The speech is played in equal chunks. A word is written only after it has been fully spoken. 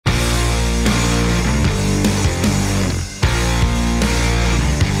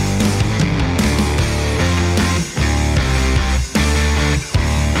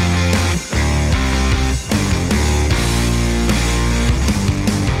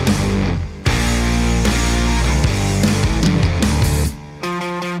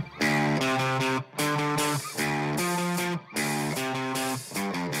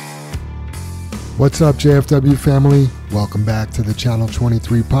What's up, JFW family? Welcome back to the Channel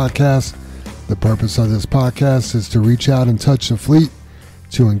 23 podcast. The purpose of this podcast is to reach out and touch the fleet,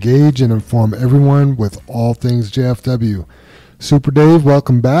 to engage and inform everyone with all things JFW. Super Dave,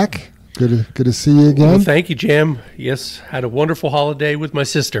 welcome back. Good to see you again. Well, thank you, Jam. Yes, had a wonderful holiday with my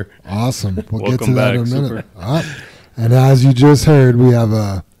sister. Awesome. We'll get to Welcome that back, in a minute. Super. All right. And as you just heard, we have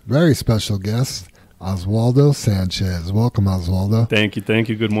a very special guest, Oswaldo Sanchez. Welcome, Oswaldo. Thank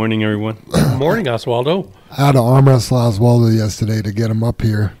you. Good morning, everyone. Good morning, Oswaldo. I had to arm wrestle Oswaldo yesterday to get him up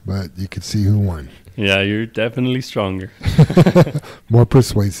here, but you could see who won. Yeah, you're definitely stronger. More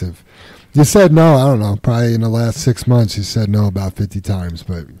persuasive. You said no, I don't know, probably in the last 6 months you said no about 50 times,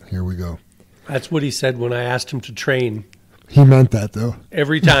 but here we go. That's what he said when I asked him to train. He meant that, though.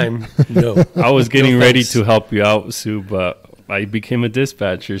 Every time, no. I was getting No ready thanks. to help you out, Sue, but I became a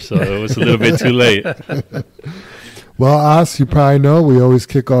dispatcher, so it was a little bit too late. Well, Os, you probably know we always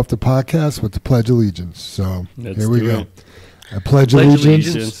kick off the podcast with the Pledge of Allegiance. So Let's here we do go. it. I pledge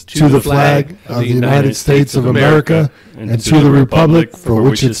allegiance to the flag of the United States of America and to the republic for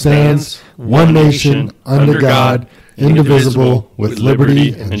which it stands, one nation, under God, indivisible, with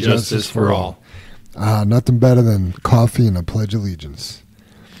liberty and justice for all. Nothing better than coffee and a Pledge of Allegiance.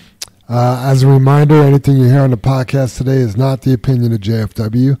 As a reminder, anything you hear on the podcast today is not the opinion of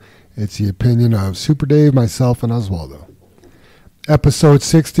JFW. It's the opinion of Super Dave, myself, and Oswaldo. Episode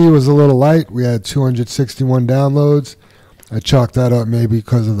 60 was a little light. We had 261 downloads. I chalked that up maybe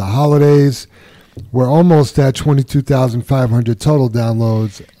because of the holidays. We're almost at 22,500 total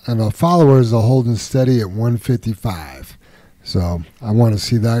downloads, and our followers are holding steady at 155. So I want to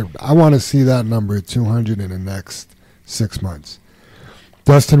see that. I want to see that number at 200 in the next 6 months.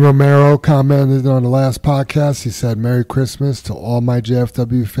 Dustin Romero commented on the last podcast. He said, "Merry Christmas to all my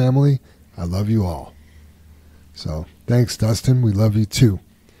JFW family. I love you all." So thanks, Dustin. We love you too.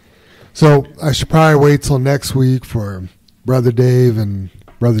 So I should probably wait till next week for Brother Dave and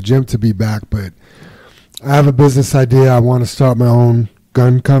Brother Jim to be back, but I have a business idea. I want to start my own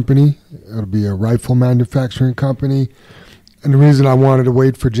gun company. It'll be a rifle manufacturing company. And the reason I wanted to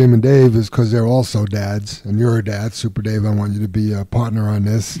wait for Jim and Dave is because they're also dads, and you're a dad. Super Dave, I want you to be a partner on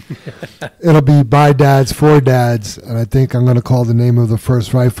this. It'll be by dads, for dads, and I think I'm going to call the name of the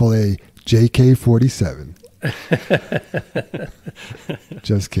first rifle a JK-47.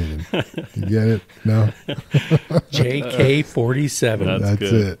 Just kidding. You get it? No? JK-47. That's That's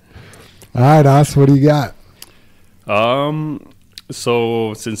good. it. All right, Os, what do you got?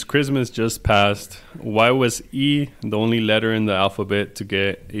 So since Christmas just passed, why was E the only letter in the alphabet to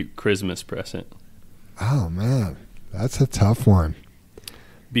get a Christmas present? Oh, man. That's a tough one.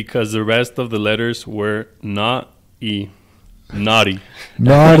 Because the rest of the letters were not E. Naughty.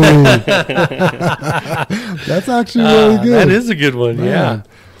 Naughty. That's actually really good. That is a good one, yeah. Man.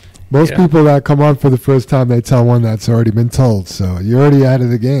 Most Yeah. people that come on for the first time, they tell one that's already been told. So you're already out of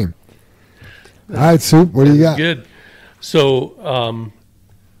the game. All right, Soup, what do you got? Good. So,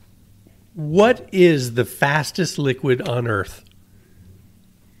 what is the fastest liquid on Earth?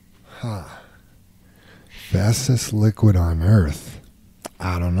 Fastest liquid on Earth.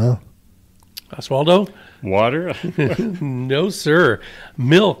 I don't know. Oswaldo? Water? No, sir.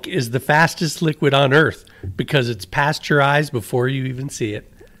 Milk is the fastest liquid on Earth because it's pasteurized before you even see it.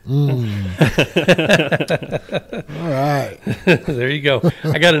 All right. There you go.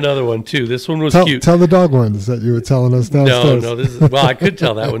 I got another one, too. This one was Tell, cute. tell the dog ones that you were telling us downstairs. No, this is, well, I could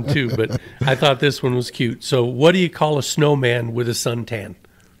tell that one, too, but I thought this one was cute. So what do you call a snowman with a suntan?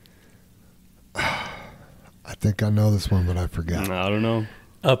 I think I know this one, but I forgot. I don't know.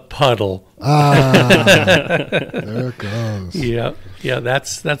 A puddle. There it goes. Yeah,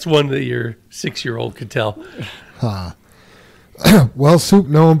 that's one that your 6-year-old could tell. Well, Soup,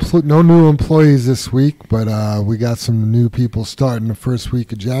 no new employees this week, but we got some new people starting the first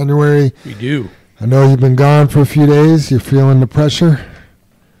week of January. We do. I know you've been gone for a few days. You feeling the pressure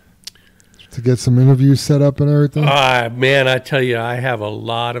to get some interviews set up and everything? Man, I tell you, I have a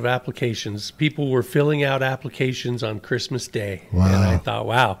lot of applications. People were filling out applications on Christmas Day. Wow. And I thought,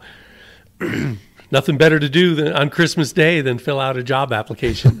 wow, nothing better to do on Christmas Day than fill out a job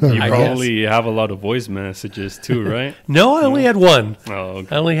application. You I probably have a lot of voice messages too, right? No, I only had one. Oh,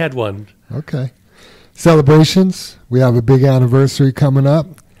 okay. I only had one. Okay. Celebrations. We have a big anniversary coming up.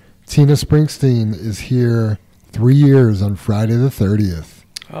 Tina Springsteen is here 3 years on Friday the 30th.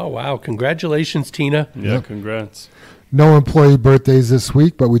 Oh, wow. Congratulations, Tina. Yeah, Yep. congrats. No employee birthdays this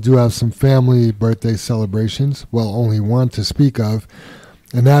week, but we do have some family birthday celebrations. Well, only one to speak of.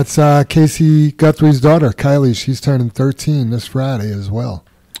 And that's Casey Guthrie's daughter, Kylie. She's turning 13 this Friday as well.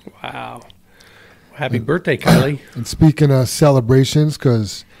 Wow. Happy birthday, Kylie. And speaking of celebrations,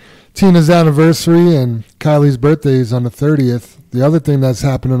 because Tina's anniversary and Kylie's birthday is on the 30th. The other thing that's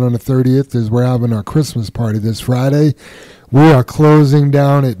happening on the 30th is we're having our Christmas party this Friday. We are closing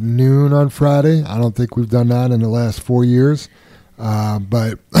down at noon on Friday. I don't think we've done that in the last 4 years.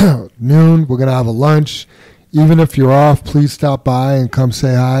 But noon, we're going to have a lunch. Even if you're off, please stop by and come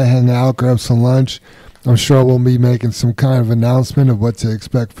say hi, hang out, grab some lunch. I'm sure we'll be making some kind of announcement of what to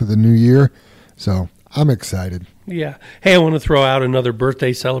expect for the new year. So I'm excited. Yeah. Hey, I want to throw out another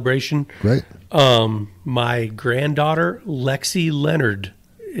birthday celebration. Great. My granddaughter, Lexi Leonard,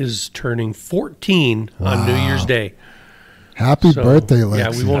 is turning 14 on New Year's Day. Happy birthday, Lexi. Yeah,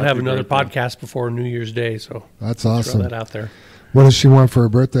 we won't have Happy another birthday. podcast before New Year's Day, so That's awesome. throw that out there. What does she want for her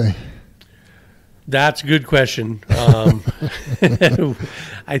birthday? That's a good question. I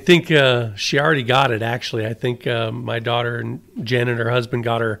think she already got it, actually. I think my daughter and Jen and her husband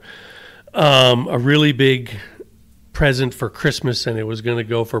got her a really big present for Christmas, and it was going to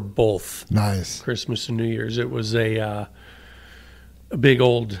go for both Nice. Christmas and New Year's. It was a big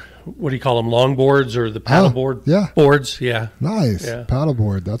old, what do you call them, longboards or the paddleboard yeah. boards? Yeah. Nice. Yeah.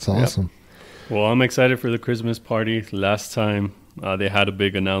 Paddleboard. That's awesome. Well, I'm excited for the Christmas party. Last time they had a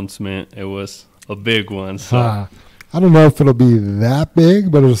big announcement. It was a big one. So. I don't know if it'll be that big,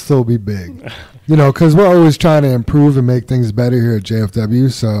 but it'll still be big. Because we're always trying to improve and make things better here at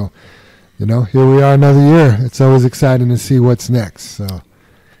JFW. So, here we are another year. It's always exciting to see what's next. So,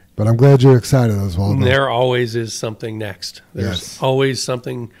 but I'm glad you're excited, Oswaldo. There always is something next. There's always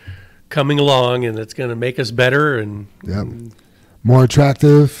something coming along, and it's going to make us better and more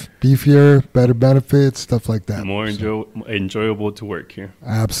attractive, beefier, better benefits, stuff like that. More enjoyable to work here.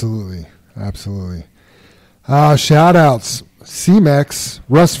 Absolutely. Shout outs. CMEX,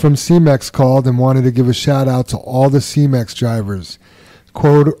 Russ from CMEX called and wanted to give a shout out to all the CMEX drivers.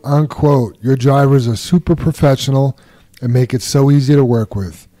 Quote unquote, your drivers are super professional and make it so easy to work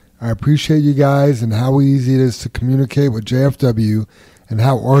with. I appreciate you guys and how easy it is to communicate with JFW and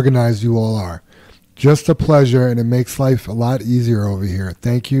how organized you all are. Just a pleasure, and it makes life a lot easier over here.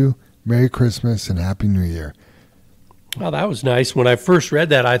 Thank you. Merry Christmas and Happy New Year. Well, that was nice. When I first read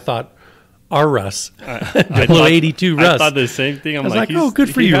that, I thought, our Russ. 0082 Russ. I thought the same thing. I was like, oh,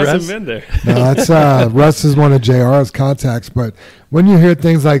 good for you, Russ. He Russ. hasn't been there. No, that's Russ is one of JR's contacts. But when you hear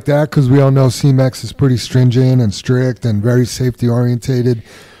things like that, because we all know CMEX is pretty stringent and strict and very safety orientated,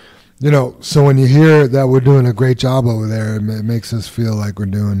 so when you hear that we're doing a great job over there, it makes us feel like we're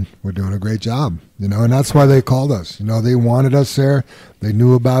doing a great job, and that's why they called us. They wanted us there. They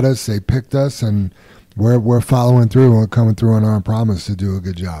knew about us. They picked us, and we're following through and we're coming through on our promise to do a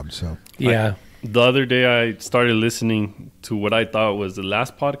good job. So yeah. The other day I started listening to what I thought was the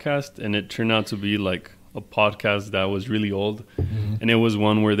last podcast, and it turned out to be like a podcast that was really old. Mm-hmm. And it was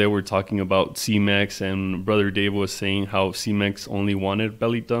one where they were talking about CMEX, and Brother Dave was saying how CMEX only wanted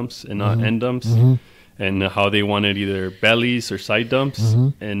belly dumps and not end dumps, and how they wanted either bellies or side dumps.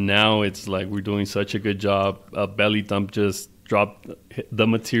 And now it's like we're doing such a good job. A belly dump just dropped the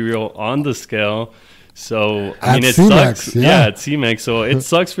material on the scale. So, I mean, it CMEX, sucks. yeah, at CMEX. So it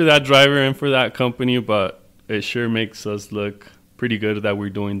sucks for that driver and for that company, but it sure makes us look pretty good that we're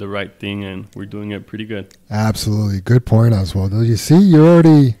doing the right thing, and we're doing it pretty good. Absolutely. Good point, Oswaldo. You see, you're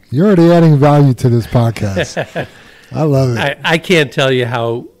already adding value to this podcast. I love it. I can't tell you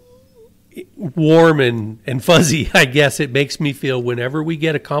how warm and fuzzy, I guess, it makes me feel whenever we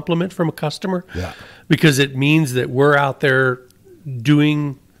get a compliment from a customer. Yeah. Because it means that we're out there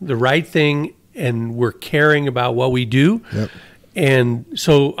doing the right thing and we're caring about what we do. Yep. And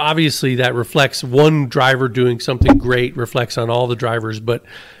so obviously that reflects one driver doing something great, reflects on all the drivers, but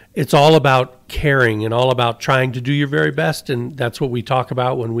it's all about caring and all about trying to do your very best. And that's what we talk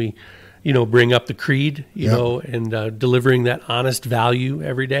about when we, bring up the creed, and delivering that honest value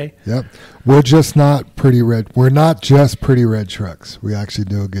every day. Yep. We're just not pretty red. We're not just pretty red trucks. We actually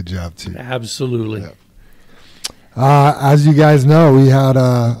do a good job too. Absolutely. Yep. As you guys know, we had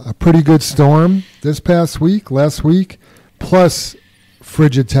a pretty good storm last week, plus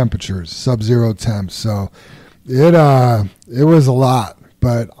frigid temperatures, sub-zero temps. So it was a lot.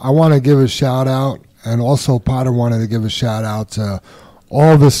 But I want to give a shout out, and also Potter wanted to give a shout out to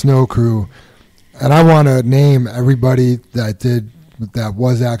all the snow crew. And I want to name everybody that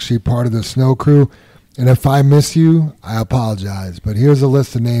was actually part of the snow crew. And if I miss you, I apologize. But here's a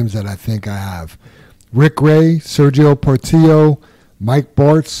list of names that I think I have. Rick Ray, Sergio Portillo, Mike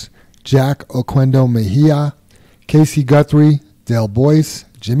Bortz, Jack Oquendo Mejia, Casey Guthrie, Dale Boyce,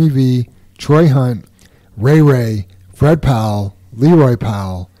 Jimmy V, Troy Hunt, Ray, Fred Powell, Leroy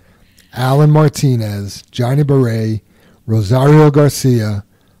Powell, Alan Martinez, Johnny Beret, Rosario Garcia,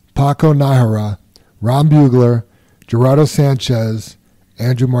 Paco Nahara, Ron Bugler, Gerardo Sanchez,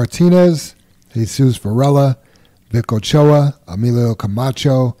 Andrew Martinez, Jesus Varela, Vic Ochoa, Emilio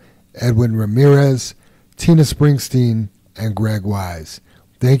Camacho, Edwin Ramirez, Tina Springsteen, and Greg Wise.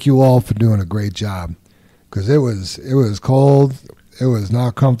 Thank you all for doing a great job, because it was cold, it was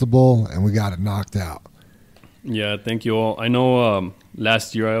not comfortable, and we got it knocked out. Yeah, thank you all. I know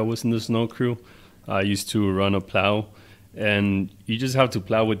last year I was in the snow crew. I used to run a plow, and you just have to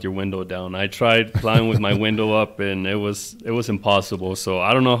plow with your window down. I tried plowing with my window up, and it was impossible. So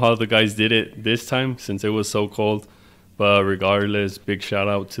I don't know how the guys did it this time since it was so cold. But regardless, big shout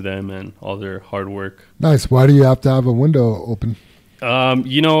out to them and all their hard work. Nice. Why do you have to have a window open?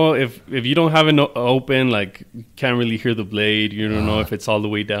 If you don't have it open, like, you can't really hear the blade. You don't know if it's all the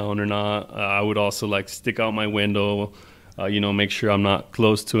way down or not. I would also, like, stick out my window, make sure I'm not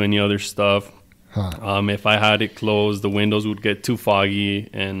close to any other stuff. If I had it closed, the windows would get too foggy,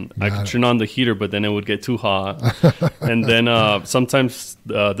 and I could turn on the heater, but then it would get too hot. And then sometimes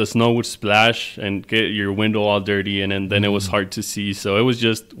the snow would splash and get your window all dirty, and then it was hard to see. So it was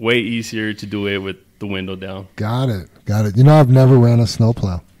just way easier to do it with the window down. Got it. I've never ran a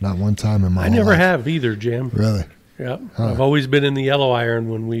snowplow. Not one time in my life. I never have either, Jim. Really? Yeah. I've always been in the yellow iron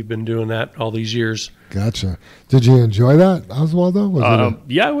when we've been doing that all these years. Gotcha. Did you enjoy that, Oswaldo?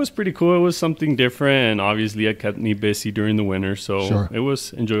 Yeah, it was pretty cool. It was something different, and obviously it kept me busy during the winter, so It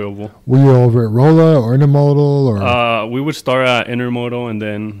was enjoyable. Were you over at Rolla or Intermodal? Or? We would start at Intermodal and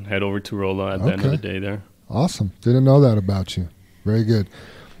then head over to Rolla at the end of the day there. Awesome. Didn't know that about you. Very good.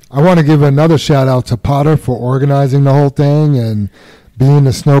 I want to give another shout out to Potter for organizing the whole thing and being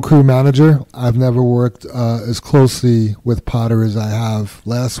the snow crew manager. I've never worked as closely with Potter as I have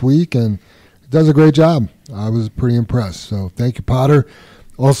last week, and he does a great job. I was pretty impressed. So thank you, Potter.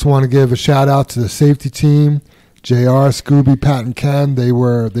 Also want to give a shout out to the safety team, JR, Scooby, Pat, and Ken.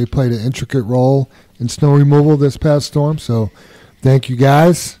 They played an intricate role in snow removal this past storm. So thank you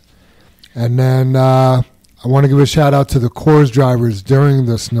guys. And then I want to give a shout out to the Coors drivers during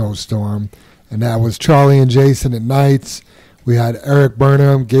the snowstorm, and that was Charlie and Jason at nights. We had Eric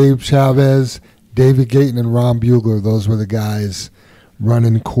Burnham, Gabe Chavez, David Gayton, and Ron Bugler. Those were the guys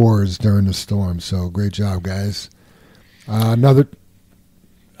running Coors during the storm. So great job, guys. I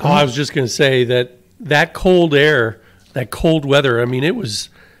was just going to say that cold air, that cold weather, I mean, it was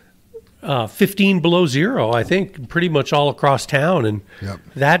 15 below zero, I think, pretty much all across town. And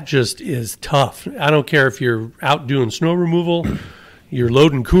that just is tough. I don't care if you're out doing snow removal, you're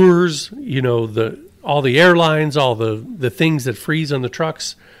loading Coors, all the airlines, all the things that freeze on the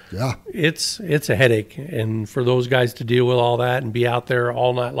trucks. Yeah. It's a headache. And for those guys to deal with all that and be out there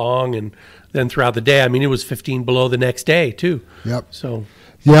all night long and then throughout the day, I mean, it was 15 below the next day too. Yep. So,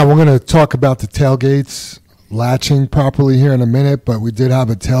 yeah, we're going to talk about the tailgates latching properly here in a minute, but we did have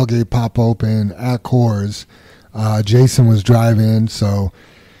a tailgate pop open at Coors. Jason was driving, so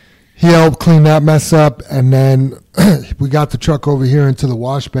he helped clean that mess up. And then we got the truck over here into the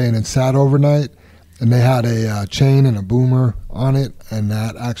wash bay and it sat overnight. And they had a chain and a boomer on it, and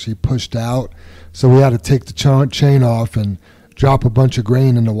that actually pushed out. So we had to take the chain off and drop a bunch of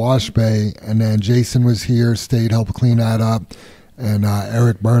grain in the wash bay. And then Jason was here, stayed, helped clean that up. And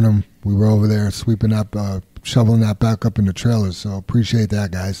Eric Burnham, we were over there sweeping up, shoveling that back up in the trailers. So appreciate that,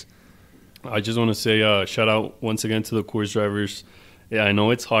 guys. I just want to say shout out once again to the Coors drivers. Yeah, I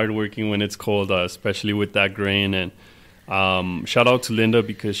know it's hard working when it's cold, especially with that grain. And shout out to Linda,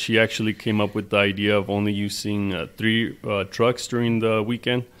 because she actually came up with the idea of only using 3 trucks during the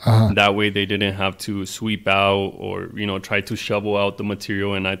weekend. That way they didn't have to sweep out or try to shovel out the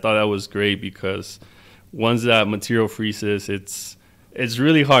material. And I thought that was great, because once that material freezes, it's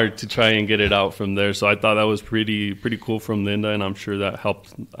really hard to try and get it out from there. So I thought that was pretty cool from Linda, and I'm sure that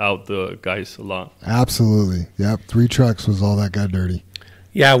helped out the guys a lot. Absolutely. Yep, 3 trucks was all that got dirty.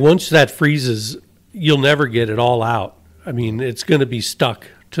 Yeah, once that freezes, you'll never get it all out. I mean, it's going to be stuck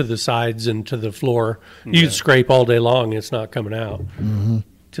to the sides and to the floor. You can scrape all day long. It's not coming out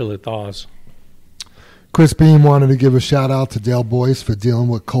till it thaws. Chris Beam wanted to give a shout-out to Dale Boyce for dealing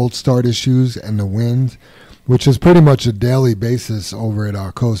with cold start issues and the wind, which is pretty much a daily basis over at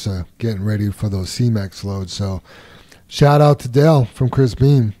Arcosa, getting ready for those CMEX loads. So shout-out to Dale from Chris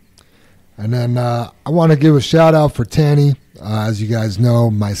Beam. And then I want to give a shout-out for Tanny. As you guys know,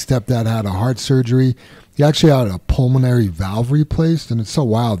 my stepdad had a heart surgery. He actually had a pulmonary valve replaced, and it's so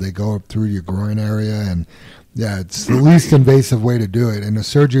wild. They go up through your groin area, and yeah, it's the least invasive way to do it. And the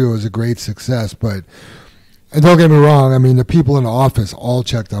surgery was a great success, but and don't get me wrong, I mean, the people in the office all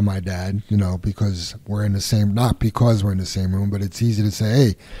checked on my dad, because we're in the same, not because we're in the same room, but it's easy to say,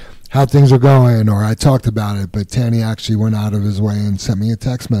 hey, how things are going, or I talked about it, but Tanny actually went out of his way and sent me a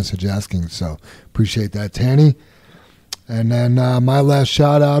text message asking, so appreciate that, Tanny. And then my last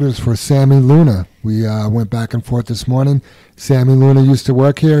shout out is for Sammy Luna. We went back and forth this morning. Sammy Luna used to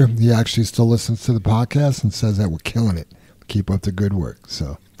work here. He actually still listens to the podcast and says that we're killing it. Keep up the good work.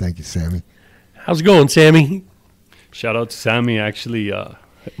 So thank you, Sammy. How's it going, Sammy? Shout out to Sammy. Actually,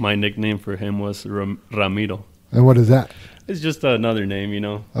 my nickname for him was Ramiro. And what is that? It's just another name,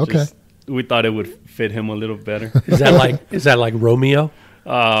 Okay. We thought it would fit him a little better. Is that like Romeo?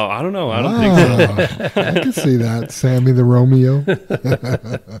 I don't know. I don't think so. I can see that. Sammy the Romeo.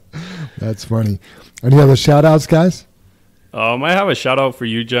 That's funny. Any other shout outs, guys? I have a shout out for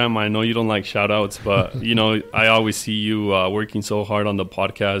you, Jem. I know you don't like shout outs, but I always see you working so hard on the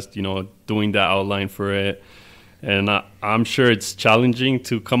podcast, doing the outline for it. And I'm sure it's challenging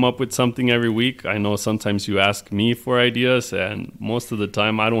to come up with something every week. I know sometimes you ask me for ideas, and most of the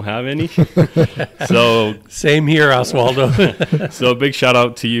time I don't have any. So same here, Oswaldo. So a big shout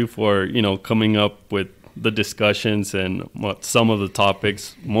out to you for coming up with the discussions and some of the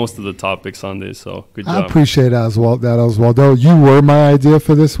topics, most of the topics on this. So good job. I appreciate Oswaldo. You were my idea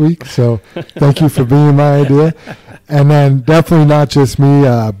for this week, so thank you for being my idea. And then definitely not just me,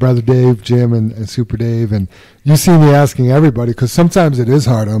 Brother Dave, Jim, and Super Dave. And you see me asking everybody, because sometimes it is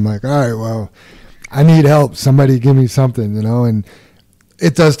hard. I'm like, all right, well, I need help. Somebody give me something, and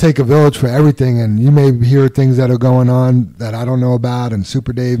it does take a village for everything. And you may hear things that are going on that I don't know about, and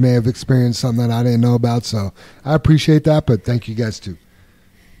Super Dave may have experienced something that I didn't know about. So I appreciate that, but thank you guys too.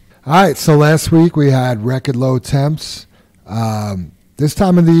 All right, so last week we had record low temps. This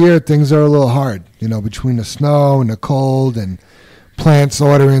time of the year, things are a little hard, between the snow and the cold and plants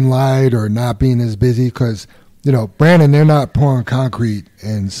ordering light or not being as busy because, Brandon, they're not pouring concrete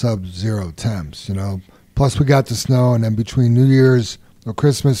in sub-zero temps, Plus we got the snow, and then between New Year's or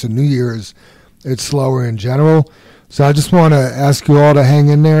Christmas and New Year's, it's slower in general. So I just want to ask you all to hang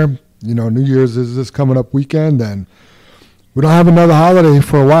in there. New Year's is this coming up weekend, and we don't have another holiday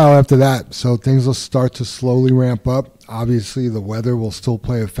for a while after that. So things will start to slowly ramp up. Obviously, the weather will still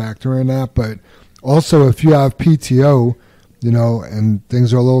play a factor in that. But also, if you have PTO, and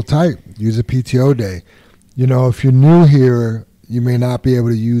things are a little tight, use a PTO day. If you're new here, you may not be able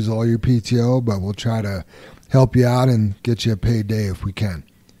to use all your PTO, but we'll try to help you out and get you a paid day if we can.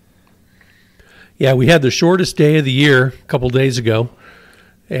 Yeah, we had the shortest day of the year a couple days ago.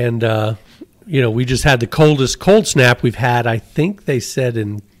 And, we just had the coldest cold snap we've had, I think they said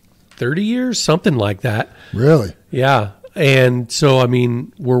in 30 years, something like that. Really? Yeah. And so,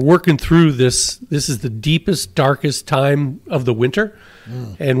 we're working through this. This is the deepest, darkest time of the winter.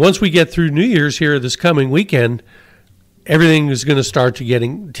 And once we get through New Year's here this coming weekend, everything is going to start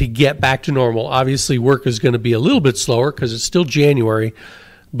to get back to normal. Obviously, work is going to be a little bit slower because it's still January.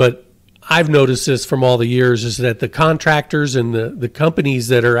 But I've noticed this from all the years is that the contractors and the companies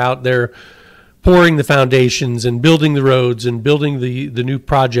that are out there pouring the foundations and building the roads and building the new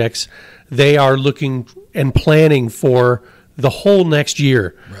projects, they are looking and planning for the whole next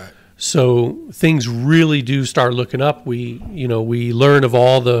year. Right. So things really do start looking up. We learn of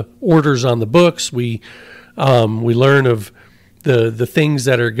all the orders on the books. We learn of the things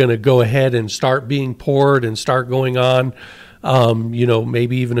that are going to go ahead and start being poured and start going on.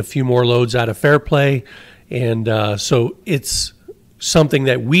 Maybe even a few more loads out of Fairplay. And so it's something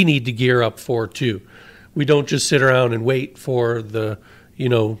that we need to gear up for too. We don't just sit around and wait for the,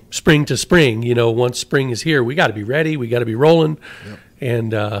 spring to spring. Once spring is here, we got to be ready. We got to be rolling. Yep.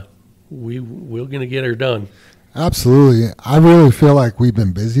 And we're going to get her done. Absolutely. I really feel like we've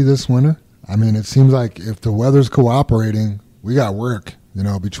been busy this winter. It seems like if the weather's cooperating, we got work,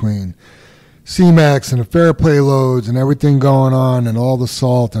 between C-Max and the Fairplay loads and everything going on and all the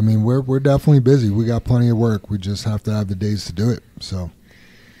salt. We're definitely busy. We got plenty of work. We just have to have the days to do it. So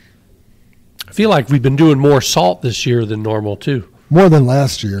I feel like we've been doing more salt this year than normal too. More than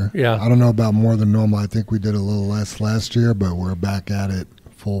last year. Yeah. I don't know about more than normal. I think we did a little less last year, but we're back at it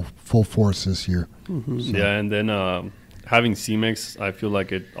full force this year. Mm-hmm. So. Yeah, and then having C-Max, I feel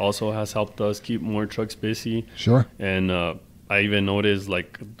like it also has helped us keep more trucks busy. Sure. And I even noticed,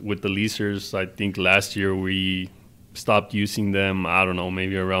 with the leasers, I think last year we stopped using them, I don't know,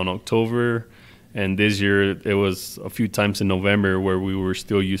 maybe around October. And this year it was a few times in November where we were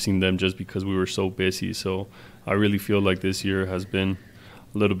still using them just because we were so busy. So I really feel like this year has been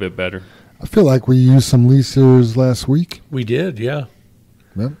a little bit better. I feel like we used some leasers last week. We did, yeah.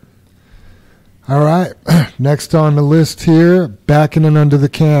 Yep. All right. Next on the list here, backing it under the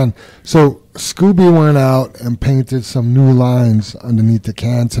can. So Scooby went out and painted some new lines underneath the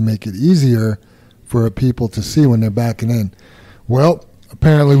can to make it easier for people to see when they're backing in. Well,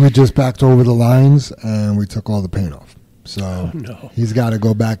 apparently we just backed over the lines and we took all the paint off. So He's got to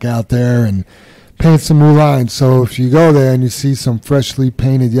go back out there and paint some new lines. So if you go there and you see some freshly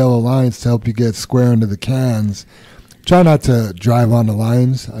painted yellow lines to help you get square into the cans, try not to drive on the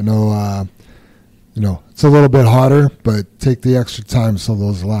lines. I know, it's a little bit harder, but take the extra time so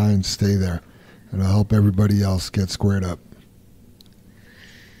those lines stay there. And it'll help everybody else get squared up.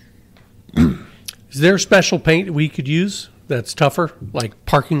 Is there special paint we could use that's tougher, like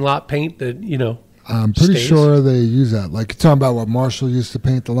parking lot paint that, I'm pretty stays? sure they use that. Like, you're talking about what Marshall used to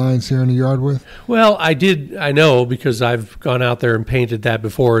paint the lines here in the yard with? Well, I know because I've gone out there and painted that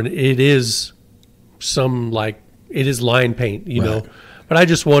before, and it is line paint, know. But I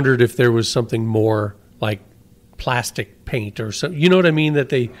just wondered if there was something more like plastic paint or something, you know what I mean, that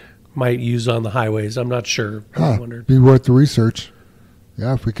they might use on the highways. I'm not sure. I wondered. Be worth the research.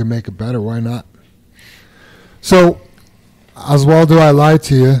 Yeah, if we can make it better, why not? So, Oswaldo, I lied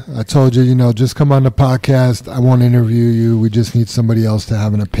to you. I told you, just come on the podcast. I won't interview you. We just need somebody else to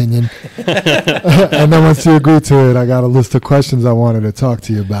have an opinion. And then once you agree to it, I got a list of questions I wanted to talk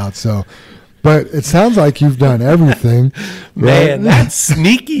to you about. So, but it sounds like you've done everything. Man, right? That's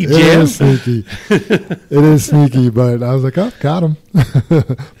sneaky, Jim. It is sneaky. It is sneaky, but I was like, oh, got him.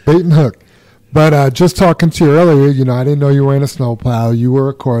 Bait and hook. But just talking to you earlier, I didn't know you were in a snowplow. You were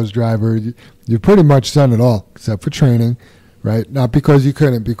a cars driver. You've pretty much done it all, except for training, right? Not because you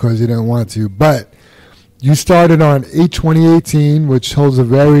couldn't, because you didn't want to. But you started on 8/20/18, which holds a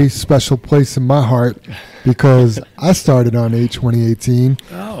very special place in my heart because I started on 8/20/18.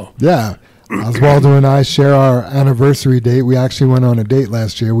 Oh. Yeah. Oswaldo and I share our anniversary date. We actually went on a date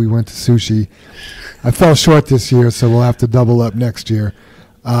last year. We went to sushi. I fell short this year, so we'll have to double up next year.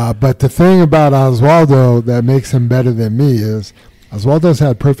 But the thing about Oswaldo that makes him better than me is Oswaldo's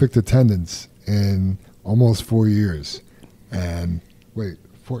had perfect attendance in almost 4 years. And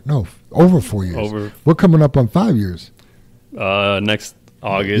over 4 years. We're coming up on 5 years. Next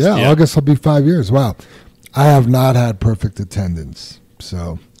August. Yeah, August will be 5 years. Wow. I have not had perfect attendance.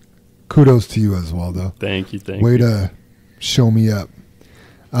 So kudos to you, Oswaldo. Thank you. Way to show me up.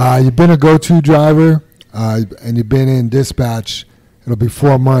 You've been a go-to driver, and you've been in dispatch. It'll be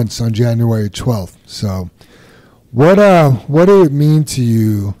 4 months on January 12th. So what did it mean to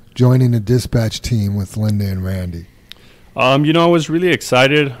you joining the dispatch team with Linda and Randy? I was really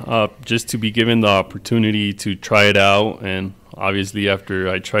excited just to be given the opportunity to try it out. And obviously after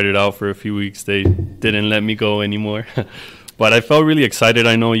I tried it out for a few weeks, they didn't let me go anymore. But I felt really excited.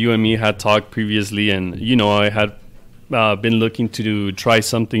 I know you and me had talked previously, and, I had been looking to try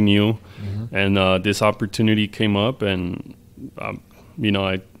something new. Mm-hmm. And this opportunity came up, and,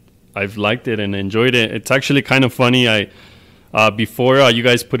 I've liked it and enjoyed it. It's actually kind of funny. Before you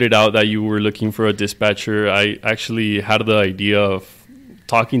guys put it out that you were looking for a dispatcher, I actually had the idea of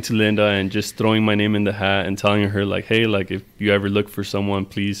talking to Linda and just throwing my name in the hat and telling her, like, hey, like, if you ever look for someone,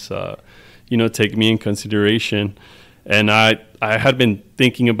 please, take me in consideration. And I had been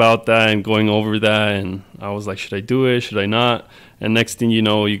thinking about that and going over that, and I was like, should I do it? Should I not? And next thing you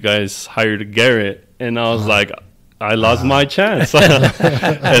know, you guys hired Garrett, and I was like, I lost my chance.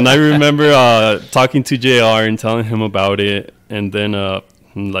 And I remember talking to JR and telling him about it, and then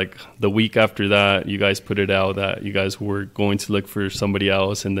like the week after that, you guys put it out that you guys were going to look for somebody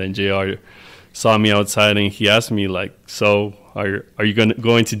else, and then JR saw me outside and he asked me, like, so are you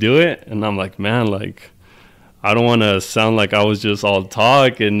going to do it? And I'm like, man, like, I don't want to sound like I was just all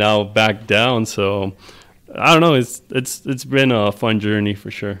talk and now back down. So I don't know. It's been a fun journey for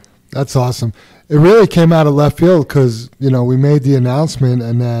sure. That's awesome. It really came out of left field because, we made the announcement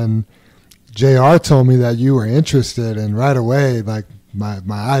and then JR told me that you were interested, and right away, like, my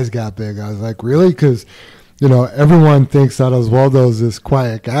eyes got big. I was like, really? Because, everyone thinks that Oswaldo's this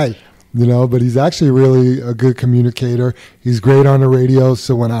quiet guy, but he's actually really a good communicator. He's great on the radio.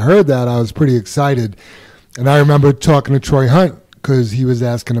 So when I heard that, I was pretty excited. And I remember talking to Troy Hunt because he was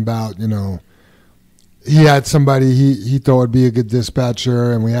asking about, he had somebody he thought would be a good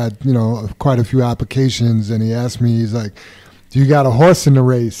dispatcher, and we had, quite a few applications. And he asked me, he's like, do you got a horse in the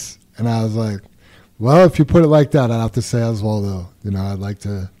race? And I was like, well, if you put it like that, I'd have to say Oswaldo. I'd like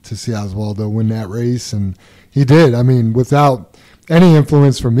to see Oswaldo win that race. And he did. I mean, without any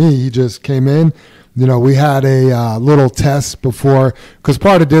influence from me, he just came in. We had a little test before, because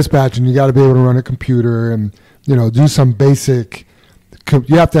part of dispatching, you got to be able to run a computer and, do some basic,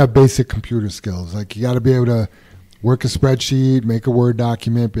 you have to have basic computer skills. Like, you got to be able to work a spreadsheet, make a Word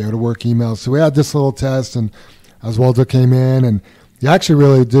document, be able to work emails. So we had this little test, and Oswaldo came in, and he actually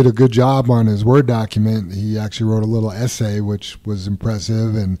really did a good job on his Word document. He actually wrote a little essay, which was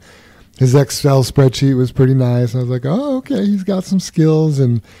impressive, and his Excel spreadsheet was pretty nice. I was like, oh, okay, he's got some skills,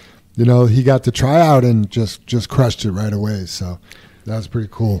 and he got to try out and just crushed it right away. So That's pretty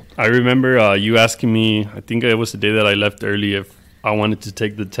cool. I remember you asking me, I think it was the day that I left early, if I wanted to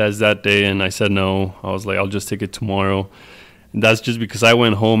take the test that day, and I said no. I was like, I'll just take it tomorrow. And that's just because I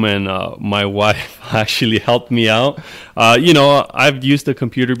went home and my wife actually helped me out. I've used the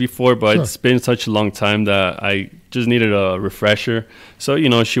computer before, but It's been such a long time that I just needed a refresher. So,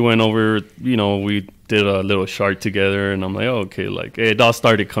 she went over, we did a little chart together, and I'm like, okay, like it all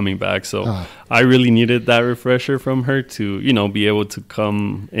started coming back. So I really needed that refresher from her to, be able to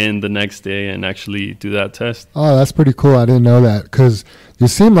come in the next day and actually do that test. Oh, that's pretty cool. I didn't know that, because you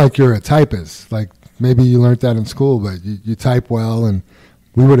seem like you're a typist. Like, maybe you learned that in school, but you type well, and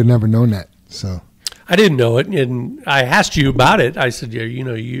we would have never known that. So I didn't know it, and I asked you about it. I said,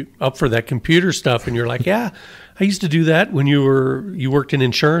 you up for that computer stuff? And you're like, yeah, I used to do that when you worked in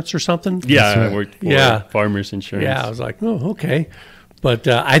insurance or something. Yeah, right. I worked for Farmers Insurance. Yeah, I was like, oh, okay. But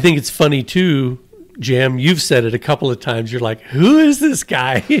I think it's funny too, Jam. You've said it a couple of times. You're like, who is this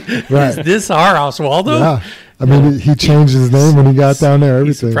guy? Right. Is this our Oswaldo? Yeah. I mean, he changed his name when he got down there.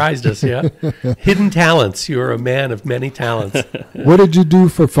 Everything. He surprised us, yeah. Hidden talents. You're a man of many talents. What did you do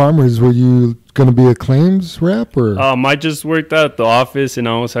for Farmers? Were you going to be a claims rep, or? I just worked at the office, and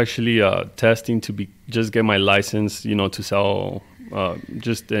I was actually testing to just get my license, to sell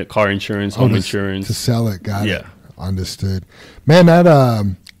just car insurance, home insurance. To sell it, got it. Understood. Man, that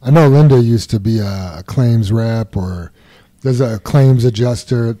I know Linda used to be a claims rep, or there's a claims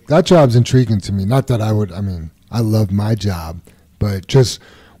adjuster. That job's intriguing to me. Not that I love my job, but just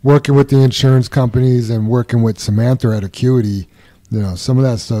working with the insurance companies and working with Samantha at Acuity, some of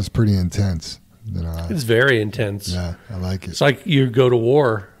that stuff's pretty intense. It's very intense. Yeah, I like it. It's like you go to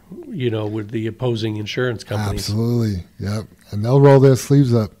war, with the opposing insurance companies. Absolutely, yep. And they'll roll their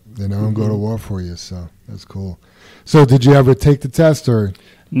sleeves up, and go to war for you. So that's cool. So did you ever take the test, or?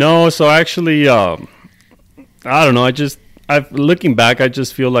 No, so actually, I don't know. Looking back, I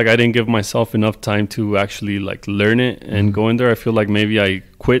just feel like I didn't give myself enough time to actually learn it and go in there. I feel like maybe I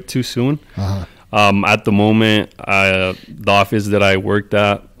quit too soon. At the moment, the office that I worked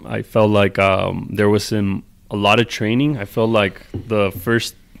at, I felt like there was a lot of training. I felt like the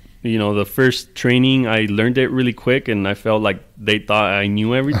first training, I learned it really quick, and I felt like they thought I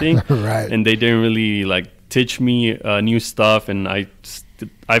knew everything. Right. And they didn't really teach me new stuff, and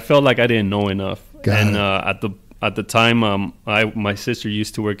I felt like I didn't know enough. At the time, my sister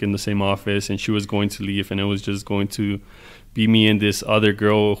used to work in the same office, and she was going to leave, and it was just going to be me and this other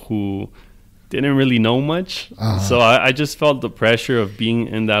girl who didn't really know much. So I just felt the pressure of being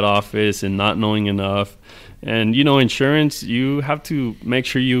in that office and not knowing enough. And, insurance, you have to make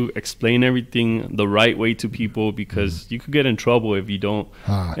sure you explain everything the right way to people, because you could get in trouble if you don't.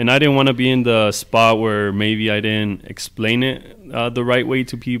 And I didn't want to be in the spot where maybe I didn't explain it the right way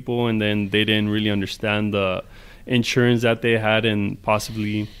to people, and then they didn't really understand the insurance that they had, and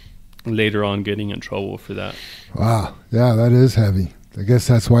possibly later on getting in trouble for that. Wow. Yeah, that is heavy. I guess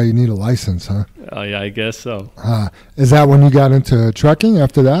that's why you need a license, huh? Yeah, I guess so. Is that when you got into trucking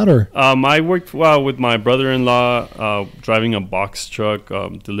after that, or? I worked with my brother-in-law, driving a box truck,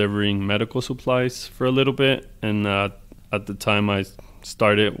 delivering medical supplies for a little bit. And at the time, I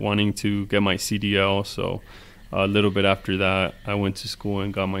started wanting to get my CDL. So a little bit after that, I went to school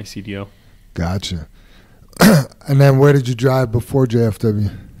and got my CDL. Gotcha. And then where did you drive before JFW?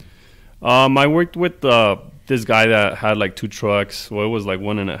 I worked with this guy that had 2 trucks. Well, it was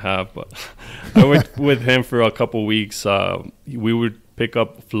 1.5, but I worked with him for a couple weeks. We would pick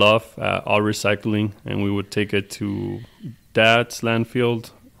up fluff at All Recycling, and we would take it to Dad's landfill,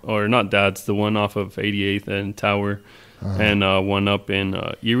 or not Dad's, the one off of 88th and Tower, and one up in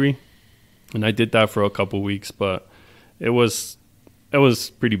Erie. And I did that for a couple weeks, but it was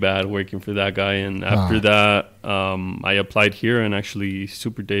pretty bad working for that guy. And after that, I applied here, and actually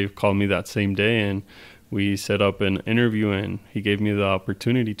Super Dave called me that same day, and we set up an interview, and he gave me the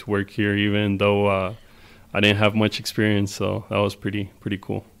opportunity to work here, even though I didn't have much experience. So that was pretty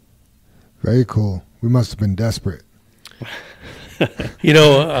cool. Very cool. We must have been desperate.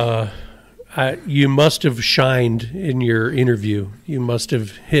 You must have shined in your interview. You must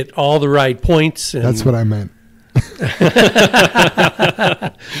have hit all the right points. And that's what I meant.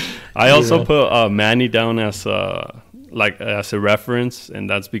 I also put Manny down as a reference, and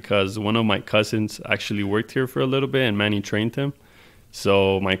that's because one of my cousins actually worked here for a little bit, and Manny trained him.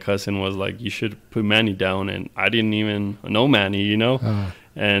 So my cousin was like, you should put Manny down, and I didn't even know Manny,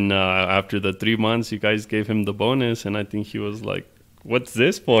 and after the 3 months, you guys gave him the bonus, and I think he was like, what's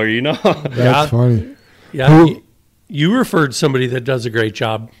this for, That's funny. Yeah. You referred somebody that does a great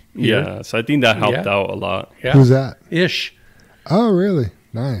job. Yeah, so I think that helped out a lot. Yeah. Who's that? Ish. Oh, really?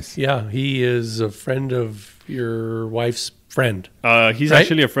 Nice. Yeah, he is a friend of your wife's friend. He's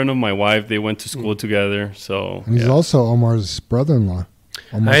actually a friend of my wife. They went to school together. So and he's also Omar's brother-in-law.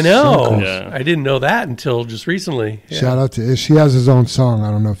 I know. Yeah. I didn't know that until just recently. Yeah. Shout out to Ish. He has his own song.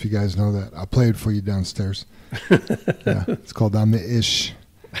 I don't know if you guys know that. I'll play it for you downstairs. Yeah, it's called "I'm the Ish."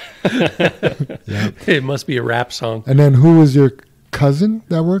 Yeah. It must be a rap song. And then who was your cousin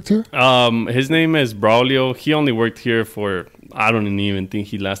that worked here? His name is Braulio. He only worked here for, I don't even think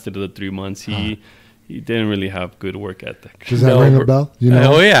he lasted the 3 months. He didn't really have good work ethic. Does that ring a bell? You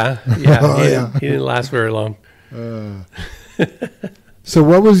know? Oh yeah, yeah. He didn't last very long. So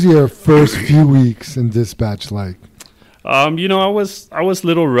what was your first few weeks in dispatch like? I was a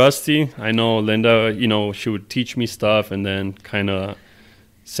little rusty. I know Linda, she would teach me stuff and then kind of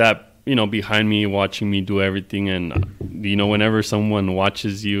sat, behind me watching me do everything. And, whenever someone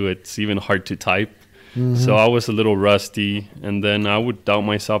watches you, it's even hard to type. Mm-hmm. So I was a little rusty. And then I would doubt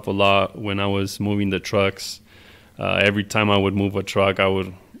myself a lot when I was moving the trucks. Every time I would move a truck, I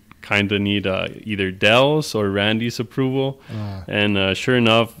would kind of need either Dell's or Randy's approval. And sure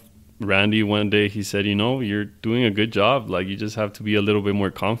enough, Randy one day he said, you're doing a good job. Like, you just have to be a little bit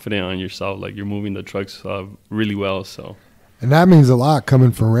more confident on yourself. Like, you're moving the trucks really well. So, and that means a lot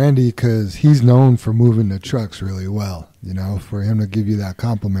coming from Randy, because he's known for moving the trucks really well. For him to give you that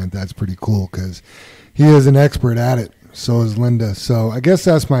compliment, that's pretty cool, because he is an expert at it. So is Linda. So I guess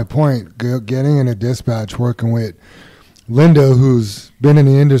that's my point. Getting in a dispatch, working with Linda, who's been in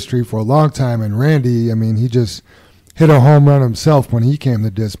the industry for a long time, and Randy, he just hit a home run himself when he came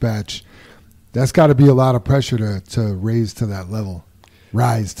to dispatch. That's got to be a lot of pressure to rise to that level.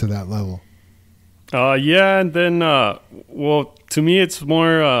 Yeah, and then, to me it's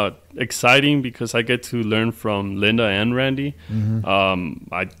more exciting because I get to learn from Linda and Randy.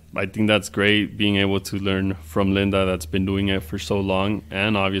 Mm-hmm. I think that's great, being able to learn from Linda, that's been doing it for so long,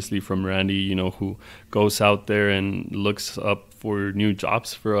 and obviously from Randy, who goes out there and looks up for new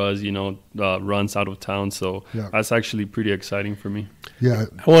jobs for us, runs out of town. So that's actually pretty exciting for me. Yeah,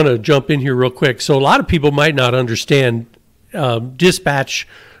 I want to jump in here real quick. So a lot of people might not understand dispatch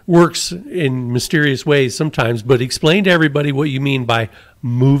works in mysterious ways sometimes, but explain to everybody what you mean by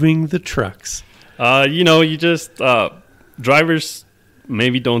moving the trucks. You just drivers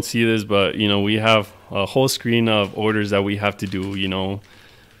maybe don't see this, but we have a whole screen of orders that we have to do,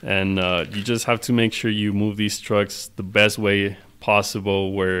 and you just have to make sure you move these trucks the best way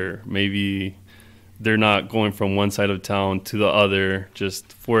possible, where maybe they're not going from one side of town to the other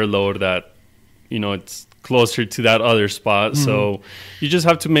just for a load that it's closer to that other spot. Mm-hmm. So you just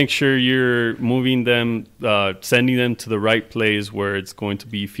have to make sure you're moving them, sending them to the right place where it's going to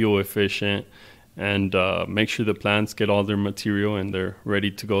be fuel efficient, and make sure the plants get all their material and they're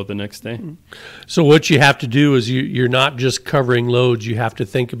ready to go the next day. So what you have to do is you're not just covering loads. You have to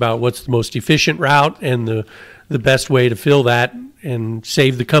think about what's the most efficient route and the best way to fill that and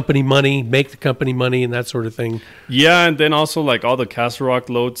save the company money, make the company money, and that sort of thing. Yeah, and then also like all the Castle Rock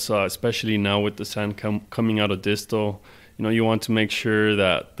loads, especially now with the sand coming out of Distal, you want to make sure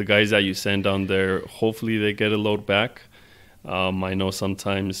that the guys that you send down there, hopefully they get a load back. I know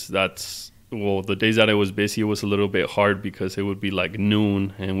sometimes the days that I was busy, it was a little bit hard because it would be like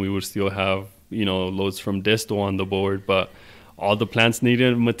noon and we would still have, loads from Distal on the board, but all the plants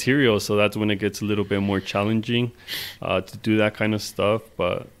needed material, so that's when it gets a little bit more challenging to do that kind of stuff.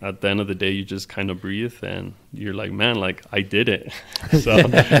 But at the end of the day, you just kind of breathe and you're like, man, like I did it. So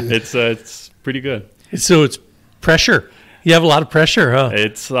it's pretty good. So it's pressure. You have a lot of pressure, huh?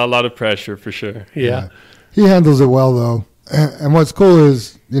 It's a lot of pressure for sure. Yeah. He handles it well, though. And what's cool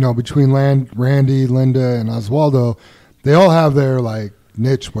is, between Randy, Linda, and Oswaldo, they all have their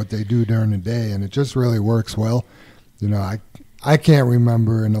niche, what they do during the day, and it just really works well. I can't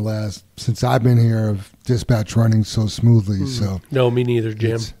remember since I've been here, of dispatch running so smoothly. So no, me neither,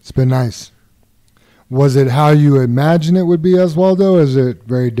 Jim. It's been nice. Was it how you imagine it would be, Oswaldo? Or is it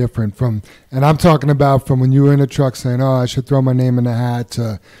very different from? And I'm talking about from when you were in a truck saying, "Oh, I should throw my name in the hat."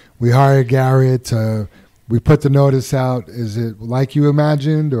 To we hired Garrett. To we put the notice out. Is it like you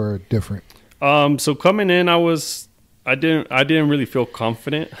imagined or different? So coming in, I didn't really feel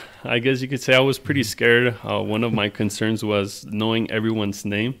confident. I guess you could say I was pretty scared. One of my concerns was knowing everyone's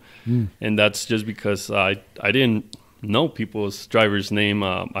name, and that's just because I didn't know people's driver's name.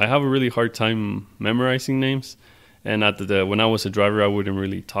 I have a really hard time memorizing names, and when I was a driver, I wouldn't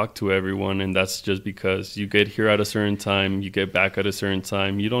really talk to everyone, and that's just because you get here at a certain time, you get back at a certain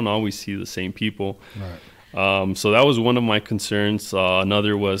time. You don't always see the same people. Right. So that was one of my concerns.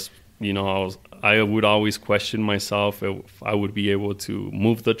 Another was, I would always question myself if I would be able to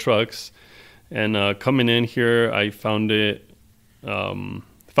move the trucks. And coming in here, I found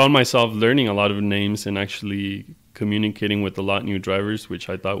myself learning a lot of names and actually communicating with a lot of new drivers, which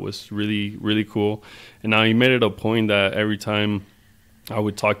I thought was really, really cool. And I made it a point that every time I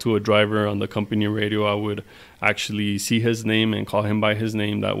would talk to a driver on the company radio, I would actually see his name and call him by his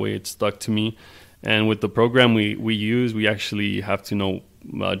name. That way it stuck to me. And with the program we use, we actually have to know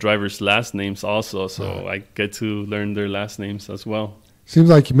drivers' last names also. So I get to learn their last names as well. Seems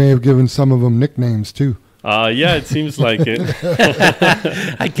like you may have given some of them nicknames too. Yeah, it seems like it.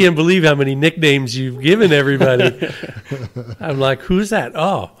 I can't believe how many nicknames you've given everybody. I'm like, who's that?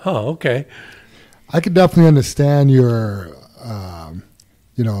 Oh, okay. I could definitely understand your,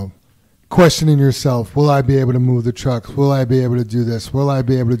 questioning yourself. Will I be able to move the trucks? Will I be able to do this? Will I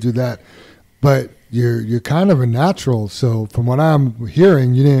be able to do that? But you're kind of a natural. So from what I'm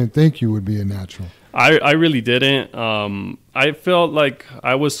hearing, you didn't think you would be a natural. I really didn't. I felt like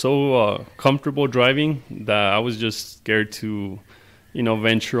I was so comfortable driving that I was just scared to,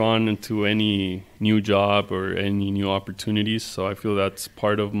 venture on into any new job or any new opportunities. So I feel that's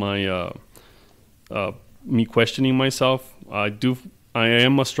part of my me questioning myself. I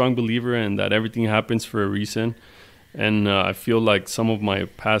am a strong believer in that everything happens for a reason. And I feel like some of my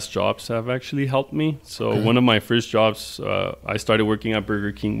past jobs have actually helped me. So one of my first jobs, I started working at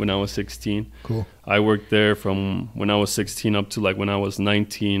Burger King when I was 16. Cool. I worked there from when I was 16 up to like when I was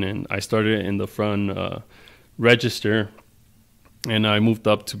 19. And I started in the front register. And I moved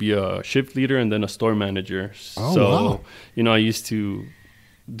up to be a shift leader and then a store manager. Oh, wow. I used to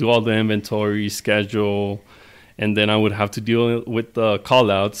do all the inventory, schedule, and then I would have to deal with the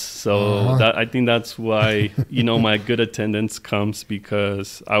call-outs. So I think that's why, my good attendance comes,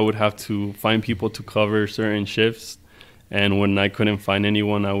 because I would have to find people to cover certain shifts. And when I couldn't find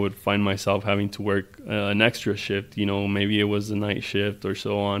anyone, I would find myself having to work an extra shift. Maybe it was a night shift or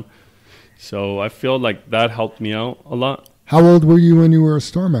so on. So I feel like that helped me out a lot. How old were you when you were a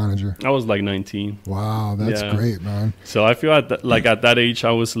store manager? I was like 19. Wow, that's great, man. So I feel at that age,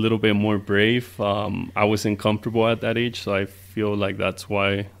 I was a little bit more brave. I wasn't comfortable at that age, so I feel like that's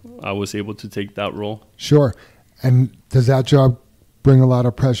why I was able to take that role. Sure. And does that job bring a lot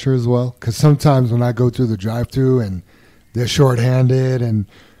of pressure as well? Because sometimes when I go through the drive-thru and they're shorthanded, and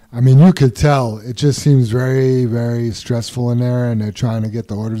you could tell it just seems very, very stressful in there, and they're trying to get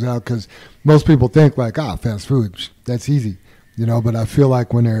the orders out, because most people think like, fast food, that's easy. But I feel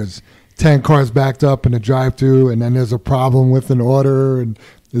like when there's 10 cars backed up in a drive-thru and then there's a problem with an order, and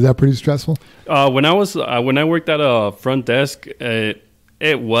is that pretty stressful? When I worked at a front desk, it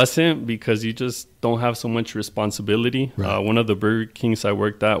wasn't, because you just don't have so much responsibility. Right. One of the Burger Kings I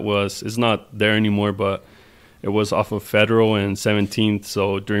worked at it's not there anymore, but it was off of Federal and 17th.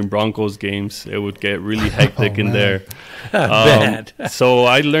 So during Broncos games, it would get really hectic in there. Bad. So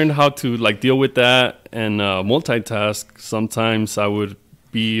I learned how to deal with that and multitask. Sometimes I would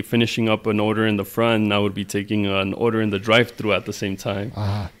be finishing up an order in the front, and I would be taking an order in the drive-thru at the same time.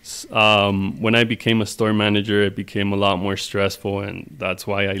 When I became a store manager, it became a lot more stressful, and that's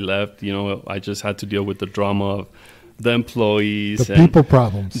why I left. I just had to deal with the drama of the employees, the people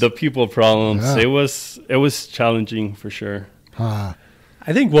problems. Yeah. It was challenging for sure. I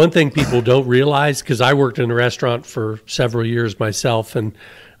think one thing people don't realize, because I worked in a restaurant for several years myself, and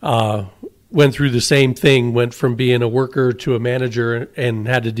went through the same thing, went from being a worker to a manager, and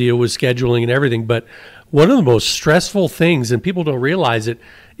had to deal with scheduling and everything. But one of the most stressful things, and people don't realize it,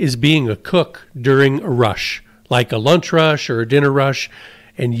 is being a cook during a rush, like a lunch rush or a dinner rush.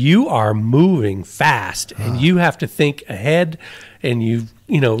 And you are moving fast, and you have to think ahead, and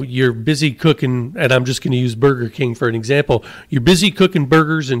you're busy cooking. And I'm just going to use Burger King for an example. You're busy cooking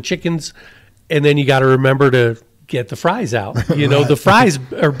burgers and chickens, and then you got to remember to get the fries out. Right. The fries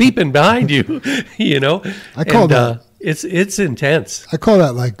are beeping behind you. I call that it's intense. I call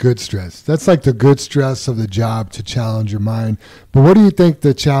that like good stress. That's like the good stress of the job to challenge your mind. But what do you think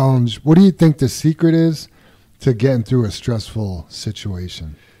the challenge? What do you think the secret is to getting through a stressful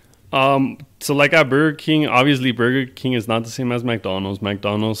situation? So like at Burger King, obviously Burger King is not the same as McDonald's.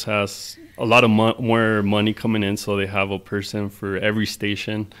 McDonald's has a lot of more money coming in, so they have a person for every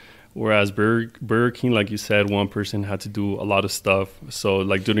station. Whereas Burger King, like you said, one person had to do a lot of stuff. So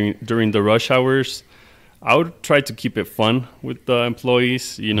like during the rush hours, I would try to keep it fun with the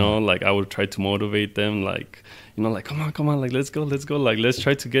employees. I would try to motivate them, come on, let's go, let's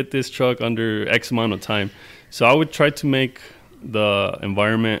try to get this truck under X amount of time. So I would try to make the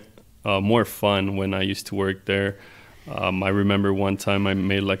environment more fun when I used to work there. I remember one time I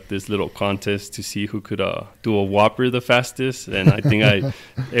made this little contest to see who could do a Whopper the fastest, and I think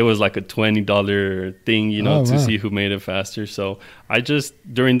it was like a $20 thing, to see who made it faster. So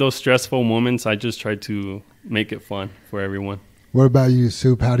during those stressful moments, I just tried to make it fun for everyone. What about you,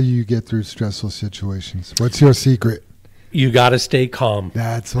 Soup? How do you get through stressful situations? What's your secret? You got to stay calm.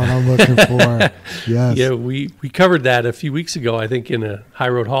 That's what I'm looking for. Yes. Yeah, we covered that a few weeks ago, I think, in a High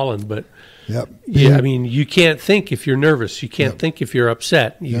Road Holland. But yep. yeah, I mean, you can't think if you're nervous. You can't think if you're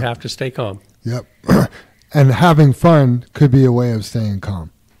upset. You have to stay calm. Yep. And having fun could be a way of staying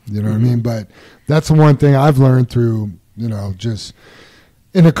calm. You know what I mean? But that's the one thing I've learned through, just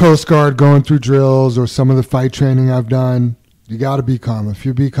in the Coast Guard, going through drills or some of the fight training I've done. You got to be calm. If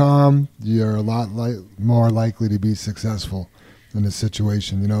you be calm, you're a lot more likely to be successful in a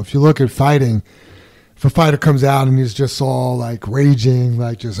situation. If you look at fighting, if a fighter comes out and he's just all like raging,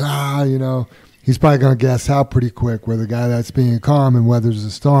 like just, he's probably going to gas out pretty quick, where the guy that's being calm and weathers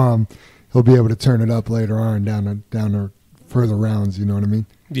the storm, he'll be able to turn it up later on down to further rounds. You know what I mean?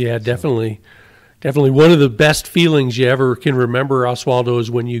 Yeah, definitely. Definitely. One of the best feelings you ever can remember, Oswaldo,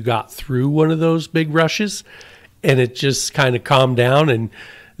 is when you got through one of those big rushes and it just kind of calmed down, and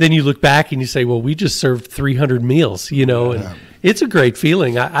then you look back and you say, well, we just served 300 meals, and it's a great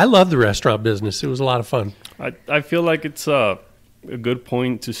feeling. I love the restaurant business. It was a lot of fun. I feel like it's a good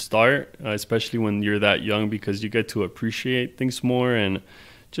point to start, especially when you're that young, because you get to appreciate things more and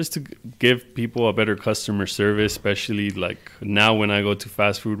just to give people a better customer service, especially like now when I go to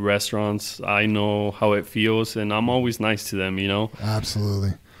fast food restaurants, I know how it feels, and I'm always nice to them,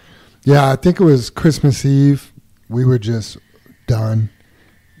 Absolutely. Yeah, I think it was Christmas Eve. We were just done.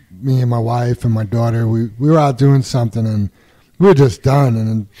 Me and my wife and my daughter, we were out doing something, and we were just done. And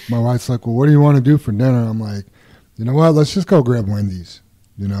then my wife's like, well, what do you want to do for dinner? I'm like, you know what? Let's just go grab Wendy's,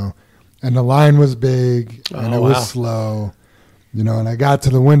 And the line was big, and it was slow, and I got to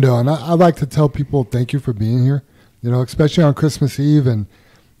the window. And I like to tell people, thank you for being here, especially on Christmas Eve. And,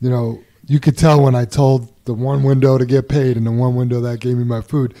 you could tell when I told the one window to get paid and the one window that gave me my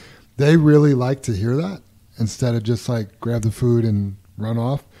food, they really like to hear that, instead of just like grab the food and run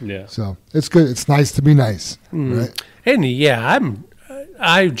off. Yeah. So it's good. It's nice to be nice. Right. And yeah,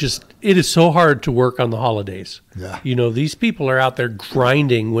 it is so hard to work on the holidays. Yeah. These people are out there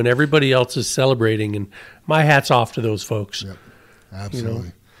grinding when everybody else is celebrating, and my hat's off to those folks. Yep.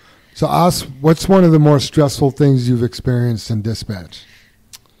 Absolutely. So what's one of the more stressful things you've experienced in dispatch?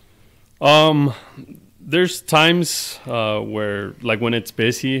 There's times where, like, when it's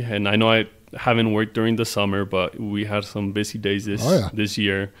busy, and I know I haven't worked during the summer, but we had some busy days this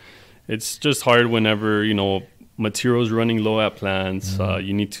year. It's just hard whenever, materials running low at plants.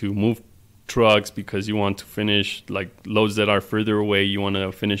 You need to move trucks because you want to finish, like, loads that are further away. You want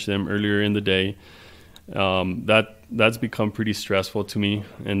to finish them earlier in the day. That's become pretty stressful to me.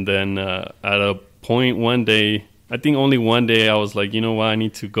 And then at a point one day, I think only one day, I was like, you know what, I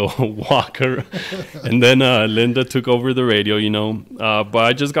need to go walk her. And then Linda took over the radio, but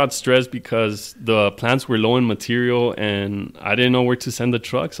I just got stressed because the plants were low in material and I didn't know where to send the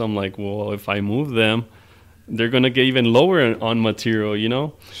trucks. I'm like, well, if I move them, they're going to get even lower on material,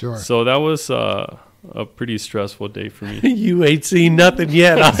 Sure. So that was a pretty stressful day for me. You ain't seen nothing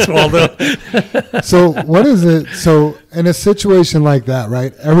yet, Oswaldo. So what is it? So in a situation like that,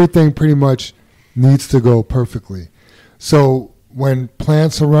 right, everything pretty much needs to go perfectly. So when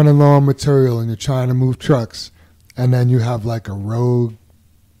plants are running low on material and you're trying to move trucks, and then you have like a rogue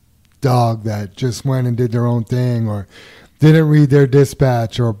dog that just went and did their own thing, or didn't read their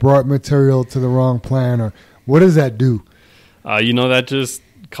dispatch, or brought material to the wrong plant, or what does that do? That just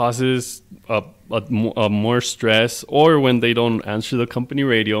causes a more stress. Or when they don't answer the company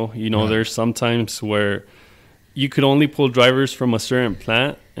radio, there's sometimes where you could only pull drivers from a certain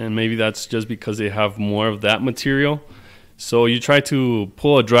plant, and maybe that's just because they have more of that material. So you try to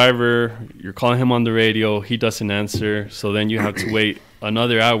pull a driver, you're calling him on the radio, he doesn't answer, so then you have to wait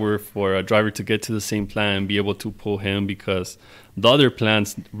another hour for a driver to get to the same plant and be able to pull him, because the other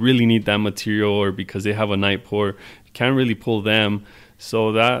plants really need that material, or because they have a night pour, you can't really pull them.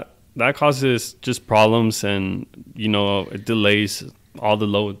 So that causes just problems, and it delays all the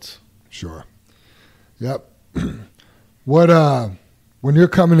loads. Sure. Yep. When you're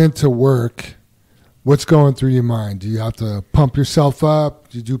coming into work, what's going through your mind? Do you have to pump yourself up?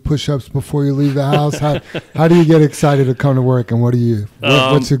 Do you do push-ups before you leave the house? How do you get excited to come to work, and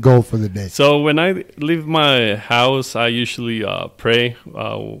what's your goal for the day? So when I leave my house, I usually pray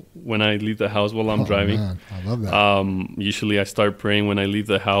when I leave the house while I'm driving. Man, I love that. Usually I start praying when I leave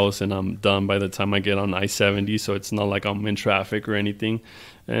the house, and I'm done by the time I get on I-70, so it's not like I'm in traffic or anything.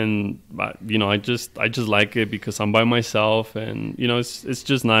 And I just like it because I'm by myself, and it's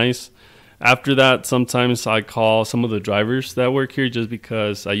just nice. After that, sometimes I call some of the drivers that work here, just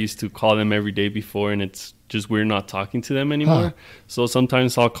because I used to call them every day before, and it's just weird not talking to them anymore. So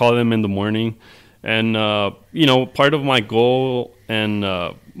sometimes I'll call them in the morning, And, part of my goal and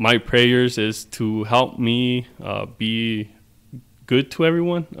my prayers is to help me be good to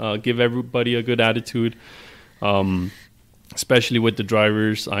everyone, give everybody a good attitude, especially with the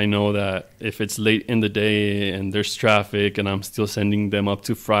drivers. I know that if it's late in the day and there's traffic and I'm still sending them up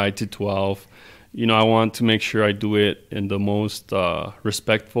to Fry to 12, I want to make sure I do it in the most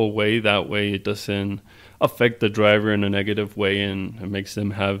respectful way. That way it doesn't affect the driver in a negative way, and it makes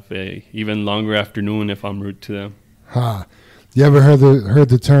them have a even longer afternoon if I'm rude to them. You ever heard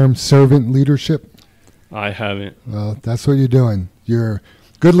the term servant leadership? I haven't. Well, that's what you're doing.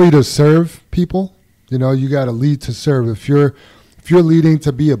 Good leaders serve people. You got to lead to serve. If you're leading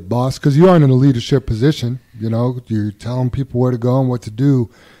to be a boss, because you aren't in a leadership position, you're telling people where to go and what to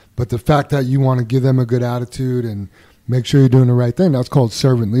do, but the fact that you want to give them a good attitude and make sure you're doing the right thing, that's called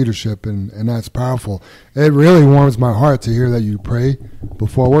servant leadership, and that's powerful. It really warms my heart to hear that you pray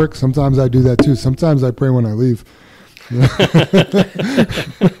before work. Sometimes I do that too. Sometimes I pray when I leave.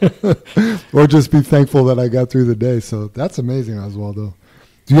 Or just be thankful that I got through the day. So that's amazing, Oswaldo.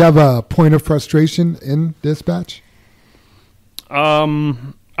 Do you have a point of frustration in dispatch?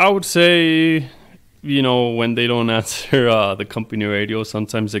 I would say, when they don't answer the company radio,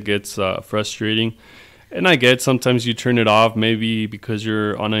 sometimes it gets frustrating. And I get sometimes you turn it off, maybe because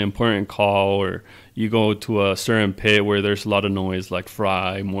you're on an important call, or you go to a certain pit where there's a lot of noise, like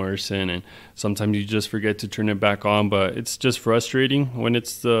Fry, Morrison, and sometimes you just forget to turn it back on. But it's just frustrating when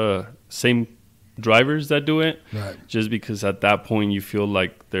it's the same drivers that do it, right? Just because at that point you feel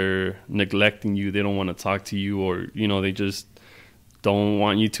like they're neglecting you, they don't want to talk to you, or they just don't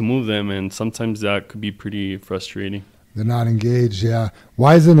want you to move them, and sometimes that could be pretty frustrating. They're not engaged. Yeah.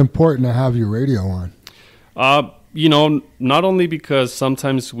 Why is it important to have your radio on? Not only because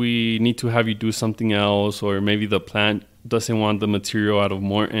sometimes we need to have you do something else, or maybe the plant doesn't want the material out of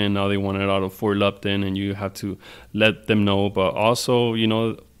Morton, now they want it out of Fort Lupton, and you have to let them know. But also,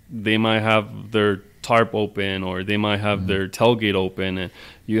 they might have their tarp open, or they might have their tailgate open, and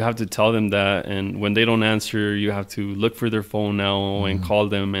you have to tell them that. And when they don't answer, you have to look for their phone now and call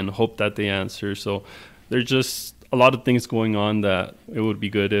them and hope that they answer. So there's just a lot of things going on that it would be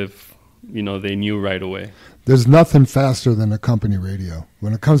good if they knew right away. There's nothing faster than a company radio.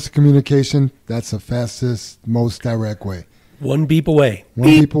 When it comes to communication, that's the fastest, most direct way. One beep away. One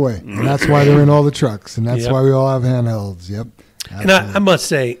beep away. And that's why they're in all the trucks. And that's why we all have handhelds. Yep. Absolutely. And I must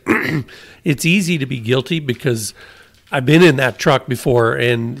say, it's easy to be guilty because I've been in that truck before,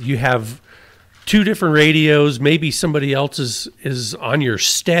 and you have two different radios. Maybe somebody else is on your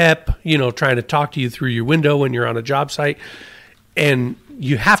step, trying to talk to you through your window when you're on a job site. And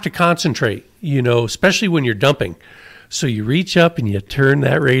you have to concentrate, especially when you're dumping. So you reach up and you turn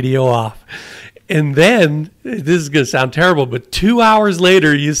that radio off. And then, this is going to sound terrible, but 2 hours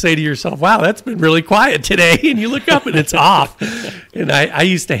later, you say to yourself, wow, that's been really quiet today. And you look up and it's off. And I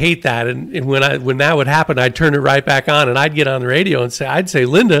used to hate that. And when that would happen, I'd turn it right back on, and I'd get on the radio and I'd say,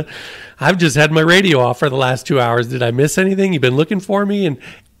 Linda, I've just had my radio off for the last 2 hours. Did I miss anything? You've been looking for me? And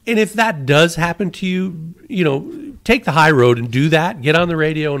if that does happen to you, take the high road and do that. Get on the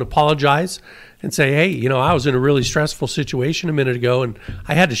radio and apologize and say, hey, I was in a really stressful situation a minute ago, and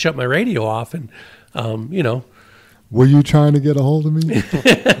I had to shut my radio off. And, Were you trying to get a hold of me?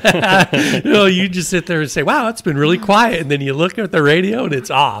 No, you just sit there and say, wow, it's been really quiet. And then you look at the radio and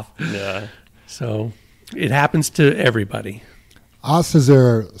it's off. Yeah. So it happens to everybody. Os, is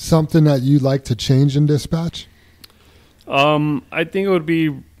there something that you'd like to change in dispatch? I think it would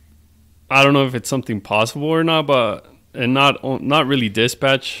be, I don't know if it's something possible or not, but and not really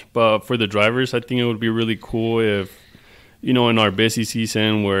dispatch, but for the drivers, I think it would be really cool if, in our busy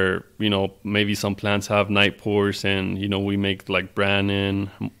season where, maybe some plants have night pours and, we make like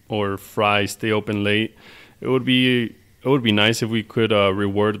Brannan or Fry stay open late. It would be nice if we could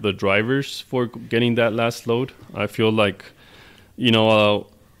reward the drivers for getting that last load. I feel like,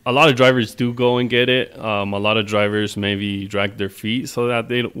 a lot of drivers do go and get it. A lot of drivers maybe drag their feet so that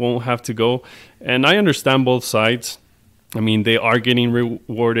they won't have to go. And I understand both sides. I mean, they are getting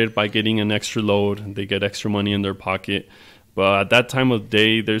rewarded by getting an extra load. They get extra money in their pocket. But at that time of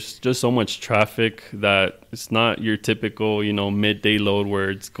day, there's just so much traffic that it's not your typical, midday load where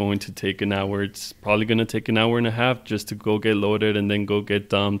it's going to take an hour. It's probably going to take an hour and a half just to go get loaded and then go get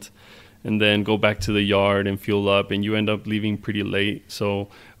dumped and then go back to the yard and fuel up, and you end up leaving pretty late. So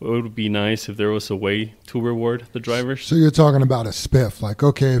it would be nice if there was a way to reward the drivers. So you're talking about a spiff, like,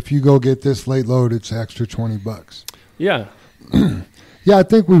 okay, if you go get this late load, it's extra $20. Yeah. Yeah, I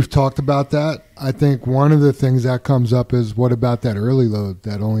think we've talked about that. I think one of the things that comes up is, what about that early load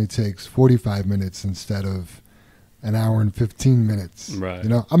that only takes 45 minutes instead of an hour and 15 minutes. Right. You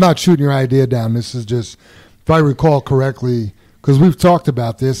know, I'm not shooting your idea down. This is just, if I recall correctly, because we've talked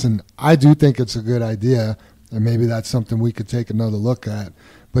about this, and I do think it's a good idea, and maybe that's something we could take another look at.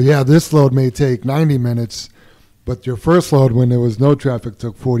 But yeah, this load may take 90 minutes, but your first load when there was no traffic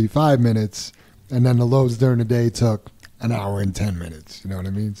took 45 minutes, and then the loads during the day took an hour and 10 minutes. You know what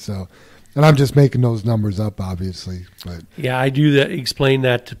I mean? So, and I'm just making those numbers up, obviously. But yeah, I do that. Explain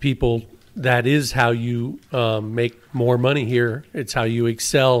that to people. That is how you make more money here. It's how you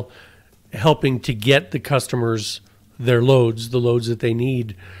excel, helping to get the customers their loads, the loads that they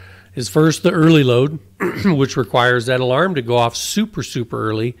need. Is first the early load, which requires that alarm to go off super, super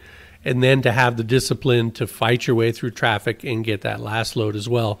early, and then to have the discipline to fight your way through traffic and get that last load as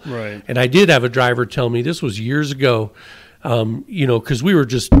well. Right. And I did have a driver tell me, this was years ago, because we were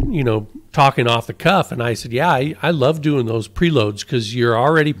just, talking off the cuff. And I said, yeah, I love doing those preloads because you're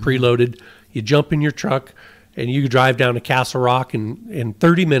already preloaded. You jump in your truck and you drive down to Castle Rock in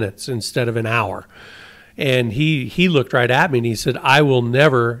 30 minutes instead of an hour. And he looked right at me and he said, I will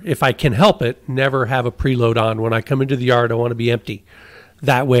never, if I can help it, never have a preload on. When I come into the yard, I want to be empty.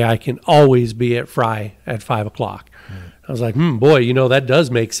 That way I can always be at Fry at 5 o'clock. I was like, boy, that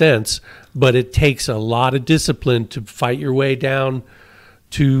does make sense. But it takes a lot of discipline to fight your way down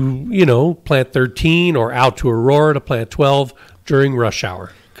to, plant 13 or out to Aurora to plant 12 during rush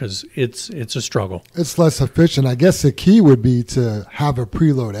hour, because it's a struggle. It's less efficient. I guess the key would be to have a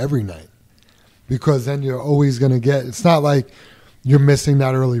preload every night, because then you're always going to get, it's not like you're missing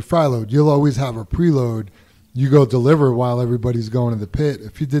that early fry load. You'll always have a preload. You go deliver while everybody's going to the pit.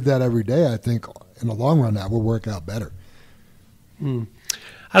 If you did that every day, I think in the long run that will work out better.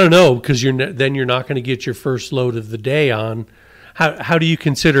 I don't know, because then you're not going to get your first load of the day on. How do you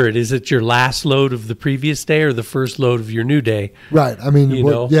consider it? Is it your last load of the previous day or the first load of your new day? Right. I mean,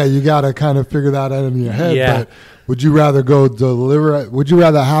 yeah, you got to kind of figure that out in your head. Yeah. But would you rather go deliver? Would you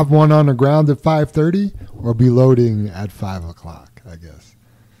rather have one on the ground at 5:30 or be loading at 5 o'clock? I guess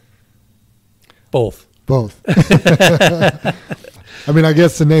both. I mean, I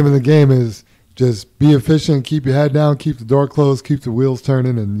guess the name of the game is just be efficient, keep your head down, keep the door closed, keep the wheels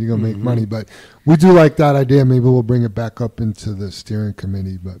turning, and you're going to make money. But we do like that idea. Maybe we'll bring it back up into the steering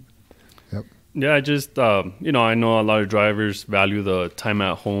committee. But, yep. Yeah, I just, I know a lot of drivers value the time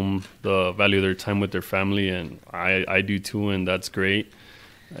at home, value their time with their family, and I do too, and that's great.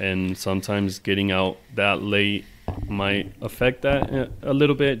 And sometimes getting out that late might affect that a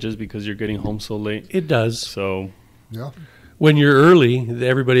little bit just because you're getting home so late. It does. So, yeah. When you're early,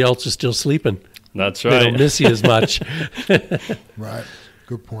 everybody else is still sleeping. That's right. They don't miss you as much. Right.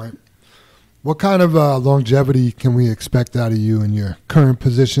 Good point. What kind of longevity can we expect out of you in your current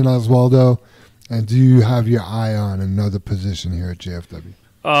position, Oswaldo? And do you have your eye on another position here at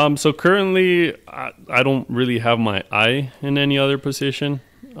JFW? So currently, I don't really have my eye in any other position.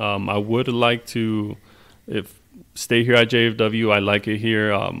 I would like to stay here at JFW. I like it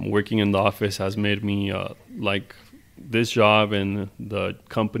here. Working in the office has made me like this job and the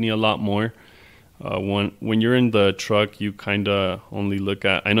company a lot more. When you're in the truck, you kind of only look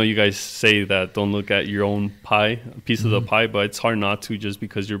at, I know you guys say that don't look at your own piece of the pie, but it's hard not to just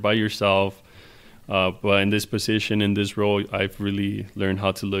because you're by yourself. But in this position, in this role, I've really learned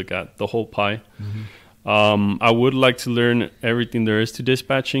how to look at the whole pie. I would like to learn everything there is to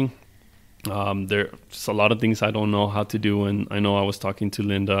dispatching. There's a lot of things I don't know how to do, and I know I was talking to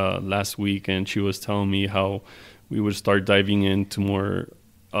Linda last week, and she was telling me how we would start diving into more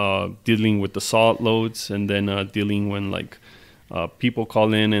dealing with the salt loads, and then dealing when people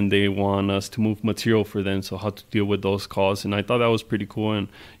call in and they want us to move material for them, so how to deal with those calls. And I thought that was pretty cool, and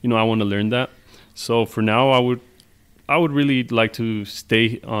I want to learn that. So for now, I would really like to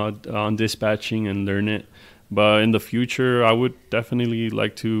stay on dispatching and learn it. But in the future, I would definitely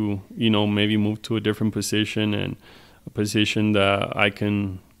like to, maybe move to a different position, and a position that I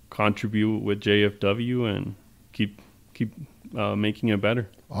can contribute with JFW and keep making it better.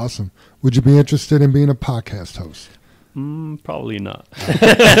 Awesome. Would you be interested in being a podcast host? Probably not.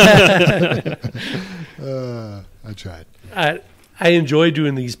 I tried. I enjoy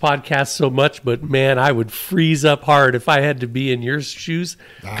doing these podcasts so much, but man, I would freeze up hard if I had to be in your shoes,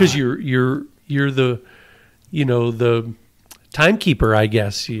 because you're the the timekeeper, I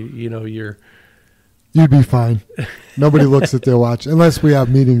guess. You'd be fine. Nobody looks at their watch unless we have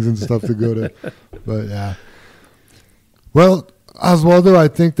meetings and stuff to go to. But yeah. Well, Oswaldo, I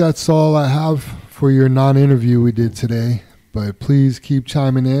think that's all I have for your non-interview we did today. But please keep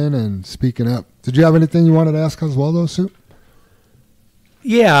chiming in and speaking up. Did you have anything you wanted to ask Oswaldo, Sue?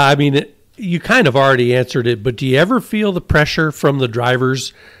 Yeah, I mean, you kind of already answered it, but do you ever feel the pressure from the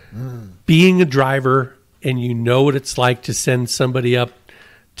drivers being a driver and you know what it's like to send somebody up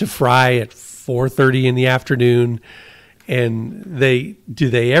to fry at 4:30 in the afternoon, and do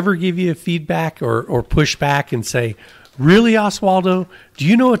they ever give you a feedback or push back and say, really, Oswaldo, do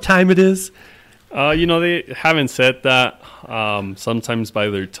you know what time it is? They haven't said that. Sometimes by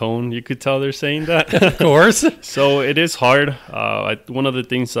their tone, you could tell they're saying that. Of course. So it is hard. One of the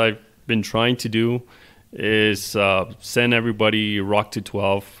things I've been trying to do is send everybody rock to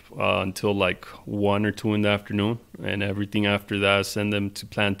 12 until like 1 or 2 in the afternoon, and everything after that send them to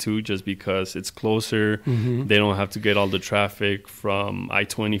Plant 2 just because it's closer. Mm-hmm. They don't have to get all the traffic from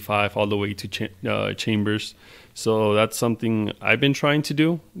I-25 all the way to Chambers. So that's something I've been trying to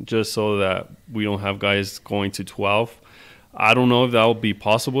do, just so that we don't have guys going to 12. I don't know if that will be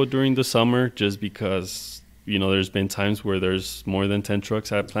possible during the summer, just because, there's been times where there's more than 10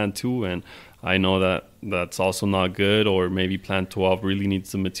 trucks at Plant 2, and I know that that's also not good, or maybe Plant 12 really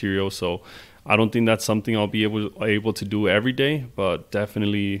needs the material. So I don't think that's something I'll be able to do every day, but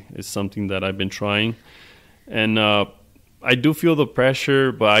definitely it's something that I've been trying. And I do feel the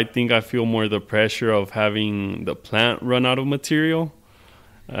pressure, but I think I feel more the pressure of having the plant run out of material.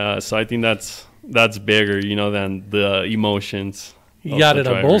 So I think that's bigger, than the emotions. You got it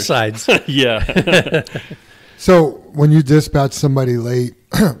on both sides. Yeah. So when you dispatch somebody late,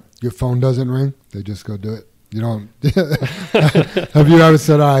 your phone doesn't ring? They just go do it? You don't? Have you ever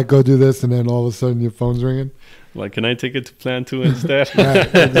said, all right, go do this, and then all of a sudden your phone's ringing? Like, can I take it to Plant 2 instead? Yeah,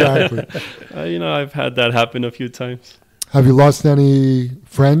 exactly. I've had that happen a few times. Have you lost any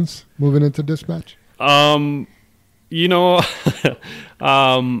friends moving into dispatch? I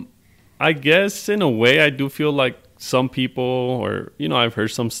guess in a way I do feel like some people, or, I've heard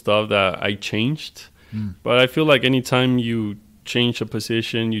some stuff that I changed. But I feel like anytime you change a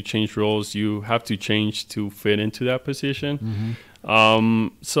position, you change roles, you have to change to fit into that position. Mm-hmm.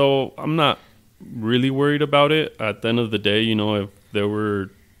 So I'm not really worried about it. At the end of the day, if they were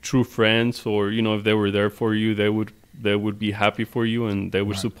true friends, or, if they were there for you, they would be happy for you, and they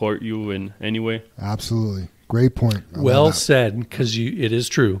would support you in any way. Absolutely. Great point. Well said, because it is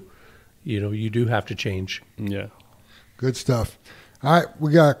true. You do have to change. Yeah. Good stuff. All right,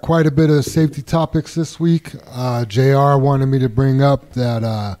 we got quite a bit of safety topics this week. JR wanted me to bring up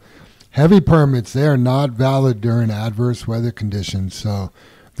that heavy permits, they are not valid during adverse weather conditions. So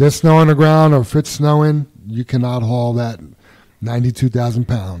if there's snow on the ground, or if it's snowing, you cannot haul that 92,000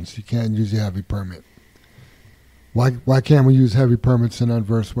 pounds. You can't use your heavy permit. Why can't we use heavy permits in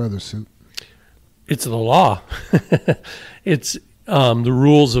adverse weather, Suit? It's the law. It's the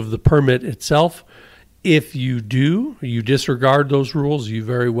rules of the permit itself. If you disregard those rules, you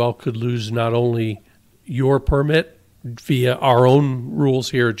very well could lose not only your permit via our own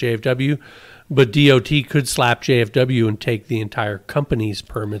rules here at JFW, but DOT could slap JFW and take the entire company's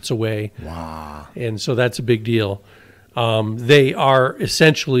permits away. Wow. And so that's a big deal. They are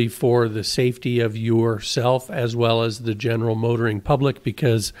essentially for the safety of yourself as well as the general motoring public,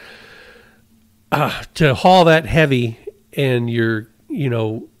 because to haul that heavy and you're,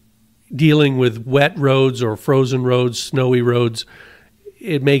 dealing with wet roads or frozen roads, snowy roads,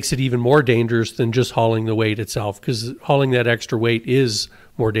 it makes it even more dangerous than just hauling the weight itself, because hauling that extra weight is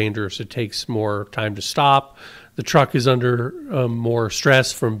more dangerous. It takes more time to stop. The truck is under more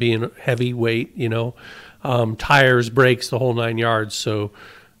stress from being heavy weight, tires, brakes, the whole 9 yards. So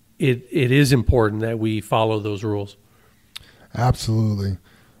it is important that we follow those rules. Absolutely.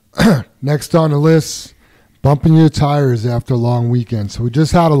 Next on the list, bumping your tires after a long weekend. So we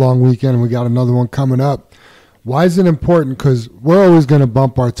just had a long weekend, and we got another one coming up. Why is it important? Because we're always going to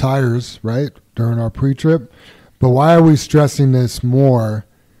bump our tires, right, during our pre-trip. But why are we stressing this more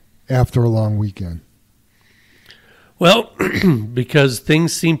after a long weekend? Well, because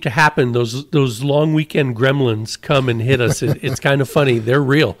things seem to happen. Those long weekend gremlins come and hit us. It's kind of funny. They're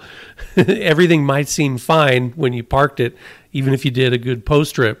real. Everything might seem fine when you parked it, even if you did a good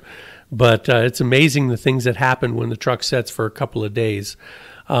post-trip. But it's amazing the things that happen when the truck sets for a couple of days.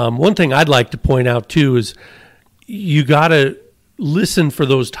 One thing I'd like to point out, too, is you got to listen for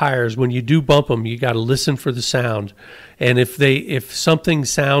those tires. When you do bump them, you got to listen for the sound. And if something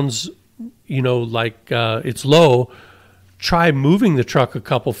sounds, like it's low, try moving the truck a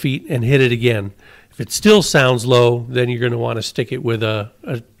couple feet and hit it again. If it still sounds low, then you're going to want to stick it with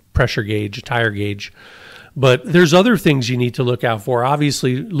a pressure gauge, a tire gauge. But there's other things you need to look out for.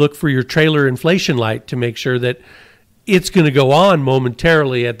 Obviously, look for your trailer inflation light to make sure that it's going to go on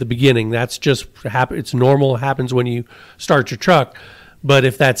momentarily at the beginning. That's just it's normal. It happens when you start your truck. But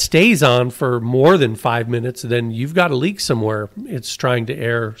if that stays on for more than 5 minutes, then you've got a leak somewhere. It's trying to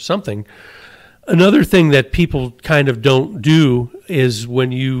air something. Another thing that people kind of don't do is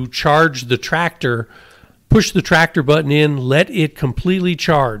when you charge the tractor, push the tractor button in, let it completely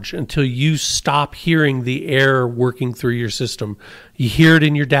charge until you stop hearing the air working through your system. You hear it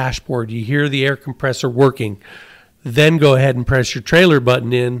in your dashboard. You hear the air compressor working. Then go ahead and press your trailer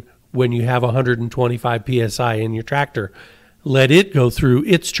button in when you have 125 PSI in your tractor. Let it go through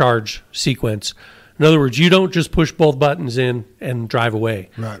its charge sequence. In other words, you don't just push both buttons in and drive away.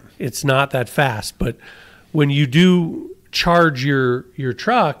 Right. It's not that fast. But when you do charge your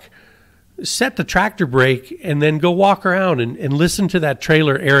truck, set the tractor brake and then go walk around and listen to that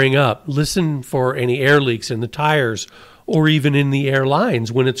trailer airing up. Listen for any air leaks in the tires or even in the air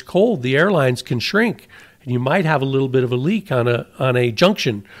lines. When it's cold, the air lines can shrink, and you might have a little bit of a leak on a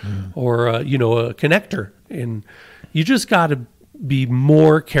junction or a connector. And you just got to be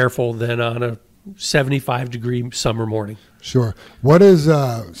more careful than on a 75-degree summer morning. Sure. What is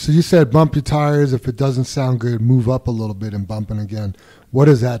so you said bump your tires. If it doesn't sound good, move up a little bit and bump it again. What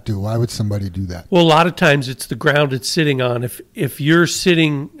does that do? Why would somebody do that? Well, a lot of times it's the ground it's sitting on. If you're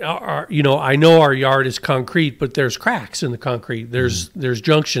sitting, I know our yard is concrete, but there's cracks in the concrete. There's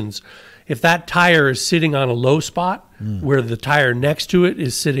junctions. If that tire is sitting on a low spot where the tire next to it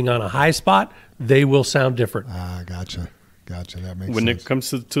is sitting on a high spot, they will sound different. Gotcha. That makes sense. When it comes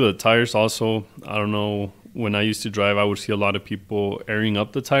to the tires also, I don't know, when I used to drive, I would see a lot of people airing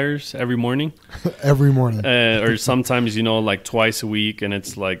up the tires every morning. Every morning. Or sometimes, like twice a week, and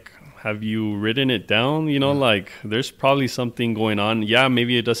it's like, have you ridden it down? Like there's probably something going on. Yeah,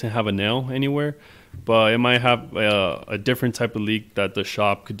 maybe it doesn't have a nail anywhere, but it might have a different type of leak that the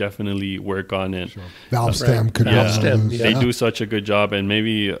shop could definitely work on. And sure. Valve stem could Valve stem, yeah. They do such a good job, and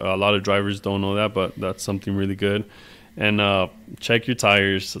maybe a lot of drivers don't know that, but that's something really good. And check your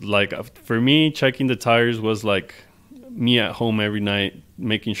tires. Like for me, checking the tires was like me at home every night,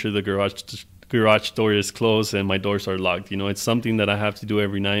 making sure the garage door is closed and my doors are locked. It's something that I have to do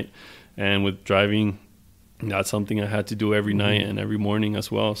every night. And with driving, that's something I had to do every night and every morning as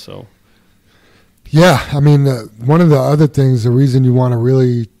well. So, yeah, I mean, one of the other things, the reason you want to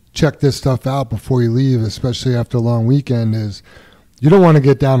really check this stuff out before you leave, especially after a long weekend, is you don't want to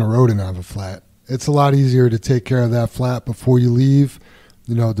get down the road and have a flat. It's a lot easier to take care of that flat before you leave,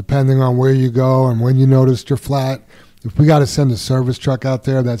 depending on where you go and when you noticed your flat. If we got to send a service truck out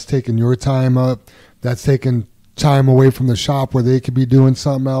there, that's taking your time up, that's taking time away from the shop where they could be doing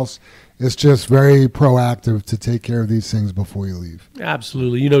something else. It's just very proactive to take care of these things before you leave.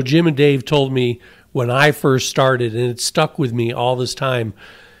 Absolutely. Jim and Dave told me when I first started, and it stuck with me all this time,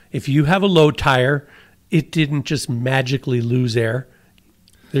 if you have a low tire, it didn't just magically lose air.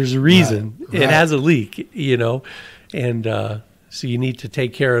 There's a reason. Right. It has a leak, and so you need to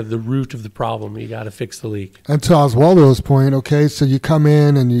take care of the root of the problem. You got to fix the leak. And to Oswaldo's point, okay, so you come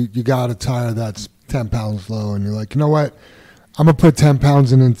in and you got a tire that's 10 pounds low, and you're like, you know what? I'm going to put 10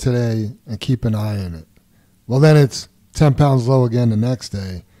 pounds in today and keep an eye on it. Well, then it's 10 pounds low again the next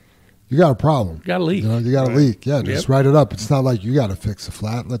day. You got a problem. You got a leak. You got a leak. Yeah, just write it up. It's not like you got to fix the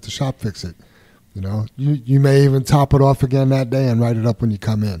flat. Let the shop fix it. You may even top it off again that day and write it up when you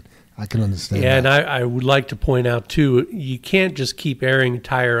come in. I can understand that. And I would like to point out, too, you can't just keep airing a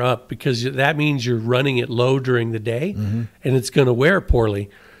tire up because that means you're running it low during the day, and it's going to wear poorly.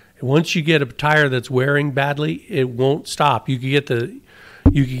 And once you get a tire that's wearing badly, it won't stop. You could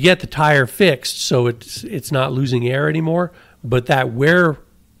get the tire fixed so it's not losing air anymore, but that wear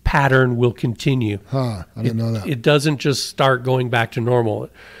pattern will continue. I didn't know that. It doesn't just start going back to normal.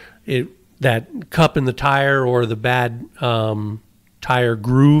 That cup in the tire or the bad tire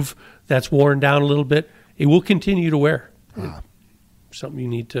groove that's worn down a little bit, it will continue to wear. Something you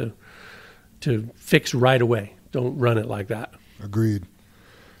need to fix right away. Don't run it like that. Agreed.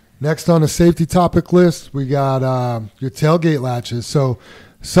 Next on the safety topic list, we got your tailgate latches. So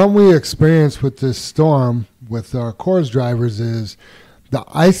something we experienced with this storm with our Coors drivers is the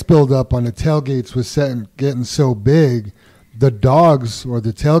ice buildup on the tailgates was getting so big, the dogs or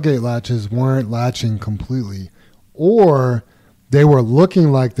the tailgate latches weren't latching completely, or they were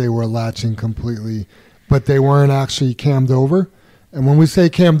looking like they were latching completely, but they weren't actually cammed over. And when we say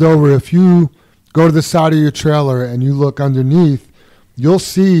cammed over, if you go to the side of your trailer and you look underneath, you'll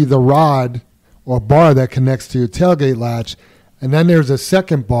see the rod or bar that connects to your tailgate latch, and then there's a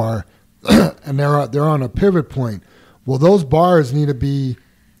second bar, and they're on a pivot point. Well, those bars need to be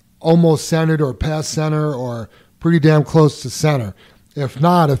almost centered or past center or pretty damn close to center. If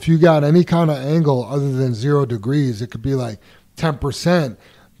not, if you got any kind of angle other than 0 degrees, it could be like 10%.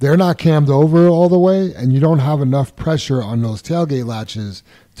 They're not cammed over all the way, and you don't have enough pressure on those tailgate latches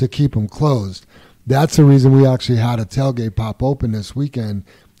to keep them closed. That's the reason we actually had a tailgate pop open this weekend,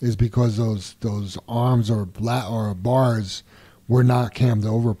 is because those arms or bars were not cammed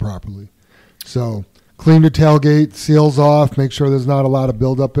over properly. So clean your tailgate, seals off, make sure there's not a lot of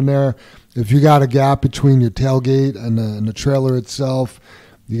buildup in there. If you got a gap between your tailgate and the trailer itself,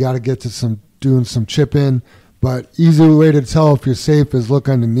 you got to get to doing some chipping. But easy way to tell if you're safe is look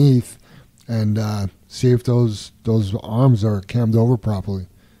underneath and see if those arms are cammed over properly.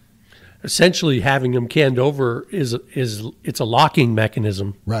 Essentially, having them canned over is it's a locking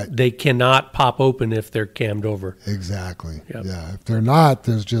mechanism. Right. They cannot pop open if they're cammed over. Exactly. Yep. Yeah. If they're not,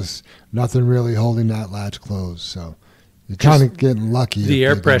 there's just nothing really holding that latch closed. So you're kind of getting lucky. The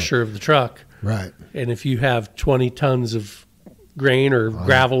air pressure of the truck. Right. And if you have 20 tons of grain or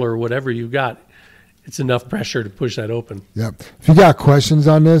gravel or whatever you got, it's enough pressure to push that open. Yep. If you got questions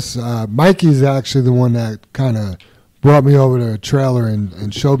on this, Mikey's actually the one that kind of brought me over to a trailer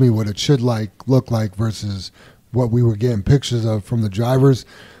and showed me what it should look like versus what we were getting pictures of from the drivers.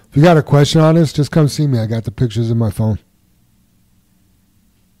 If you got a question on this, just come see me. I got the pictures in my phone.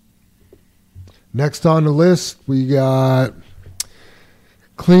 Next on the list, we got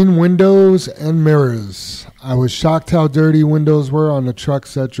clean windows and mirrors. I was shocked how dirty windows were on the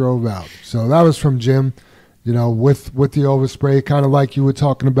trucks that drove out. So that was from Jim, with the overspray, kind of like you were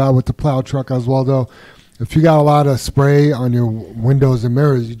talking about with the plow truck, Oswaldo. If you got a lot of spray on your windows and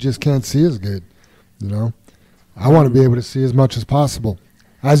mirrors, you just can't see as good, I want to be able to see as much as possible.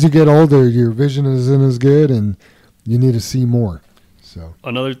 As you get older, your vision isn't as good, and you need to see more. So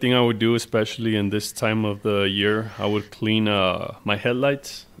another thing I would do, especially in this time of the year, I would clean my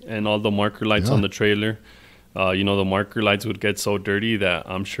headlights and all the marker lights on the trailer. The marker lights would get so dirty that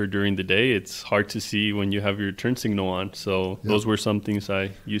I'm sure during the day it's hard to see when you have your turn signal on. So those were some things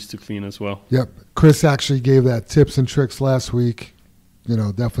I used to clean as well. Yep. Chris actually gave that tips and tricks last week.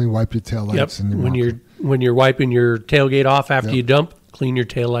 Definitely wipe your tail lights. Yep. When you're wiping your tailgate off after you dump, clean your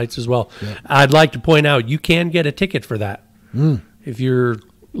tail lights as well. Yep. I'd like to point out you can get a ticket for that. If your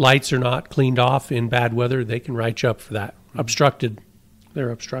lights are not cleaned off in bad weather, they can write you up for that. Obstructed. They're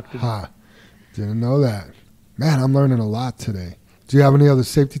obstructed. Didn't know that. Man, I'm learning a lot today. Do you have any other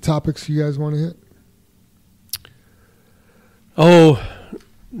safety topics you guys want to hit? Oh,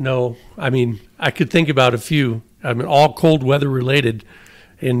 no. I could think about a few. All cold weather related.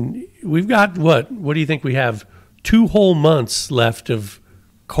 And we've got what do you think we have? 2 whole months left of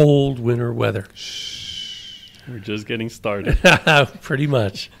cold winter weather. We're just getting started. Pretty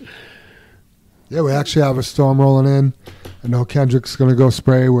much. Yeah, we actually have a storm rolling in. I know Kendrick's going to go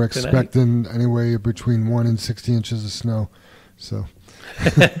spray. We're expecting anywhere between 1 and 60 inches of snow. So,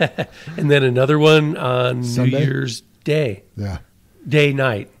 and then another one on Sunday? New Year's Day. Yeah.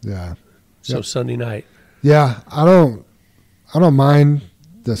 Night. Yeah. So Sunday night. Yeah, I don't mind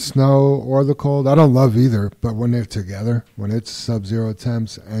the snow or the cold. I don't love either, but when they're together, when it's sub-zero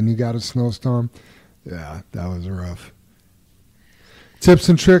temps and you got a snowstorm, yeah, that was rough. Tips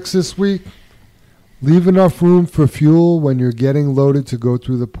and tricks this week. Leave enough room for fuel when you're getting loaded to go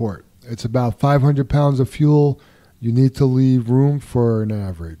through the port. It's about 500 pounds of fuel. You need to leave room for an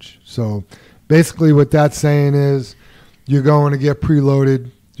average. So basically what that's saying is you're going to get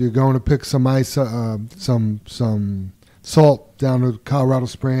preloaded. You're going to pick some ice, some salt down to Colorado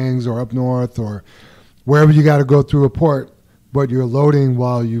Springs or up north or wherever you got to go through a port. But you're loading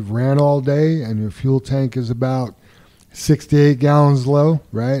while you've ran all day and your fuel tank is about 68 gallons low,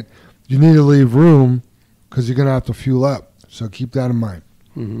 right? You need to leave room because you're going to have to fuel up. So keep that in mind.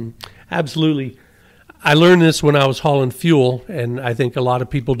 Mm-hmm. Absolutely. I learned this when I was hauling fuel, and I think a lot of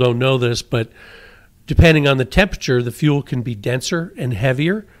people don't know this, but depending on the temperature, the fuel can be denser and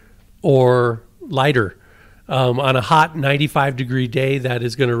heavier or lighter. On a hot 95-degree day, that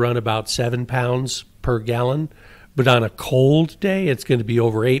is going to run about 7 pounds per gallon. But on a cold day, it's going to be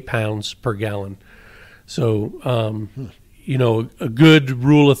over 8 pounds per gallon. So, a good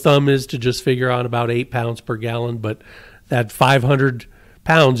rule of thumb is to just figure out about 8 pounds per gallon, but that 500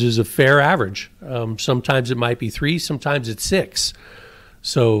 pounds is a fair average. Sometimes it might be 3, sometimes it's 6.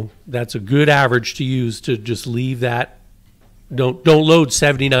 So that's a good average to use to just leave that. Don't load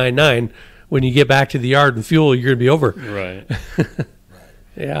 79.9. When you get back to the yard and fuel, you're going to be over. Right.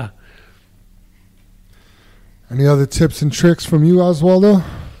 Yeah. Any other tips and tricks from you, Oswaldo?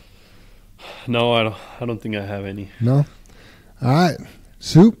 No, I don't think I have any. No? All right.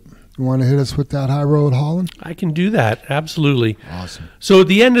 Soup, you want to hit us with that high road hauling? I can do that. Absolutely. Awesome. So at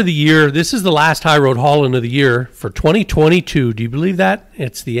the end of the year, this is the last high road hauling of the year for 2022. Do you believe that?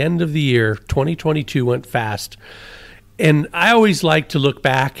 It's the end of the year. 2022 went fast. And I always like to look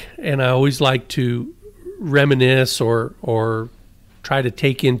back, and I always like to reminisce or try to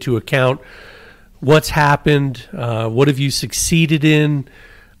take into account what's happened, what have you succeeded in,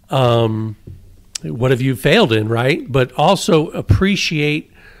 what have you failed in, right? But also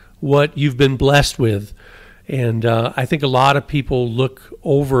appreciate what you've been blessed with. And I think a lot of people look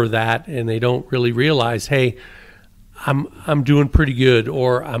over that and they don't really realize, hey, I'm doing pretty good,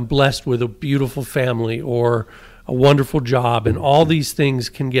 or I'm blessed with a beautiful family or a wonderful job. And all these things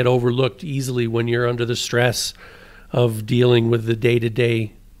can get overlooked easily when you're under the stress of dealing with the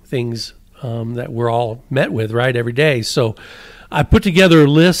day-to-day things that we're all met with, right, every day. So I put together a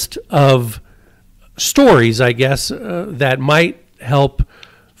list of stories, I guess, that might help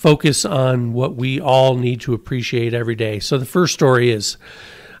focus on what we all need to appreciate every day. So the first story is,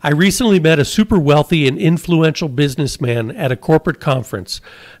 I recently met a super wealthy and influential businessman at a corporate conference.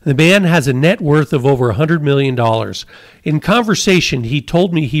 The man has a net worth of over $100 million. In conversation, he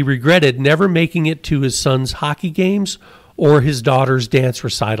told me he regretted never making it to his son's hockey games or his daughter's dance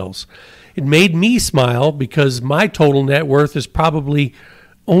recitals. It made me smile because my total net worth is probably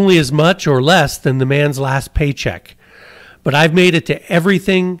only as much or less than the man's last paycheck. But I've made it to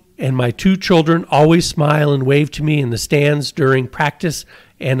everything, and my 2 children always smile and wave to me in the stands during practice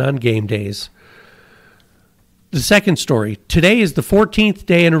and on game days. The second story. Today is the 14th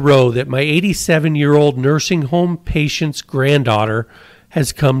day in a row that my 87-year-old nursing home patient's granddaughter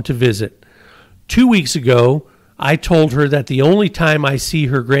has come to visit. 2 weeks ago, I told her that the only time I see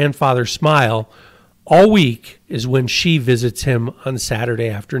her grandfather smile all week is when she visits him on Saturday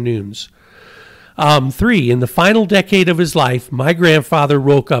afternoons. 3, in the final decade of his life, my grandfather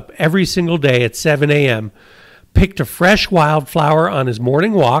woke up every single day at 7 a.m., picked a fresh wildflower on his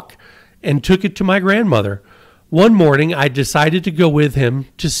morning walk, and took it to my grandmother. One morning, I decided to go with him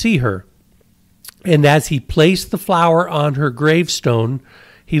to see her. And as he placed the flower on her gravestone,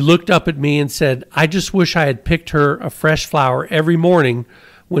 he looked up at me and said, I just wish I had picked her a fresh flower every morning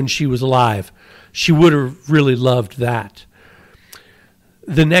when she was alive. She would have really loved that.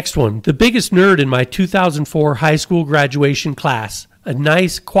 The next one, the biggest nerd in my 2004 high school graduation class, a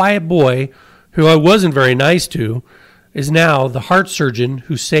nice, quiet boy who I wasn't very nice to, is now the heart surgeon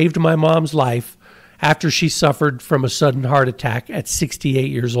who saved my mom's life after she suffered from a sudden heart attack at 68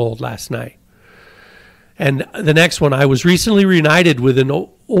 years old last night. And the next one, I was recently reunited with an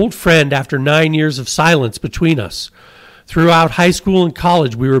old friend after 9 years of silence between us. Throughout high school and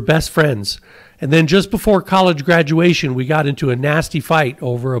college, we were best friends. And then just before college graduation, we got into a nasty fight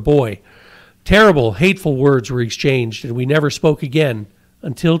over a boy. Terrible, hateful words were exchanged, and we never spoke again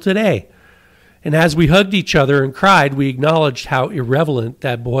until today. And as we hugged each other and cried, we acknowledged how irrelevant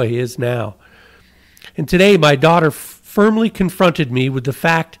that boy is now. And today, my daughter firmly confronted me with the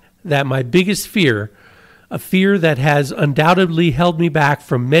fact that my biggest fear, a fear that has undoubtedly held me back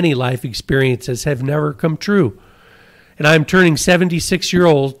from many life experiences, have never come true. And I'm turning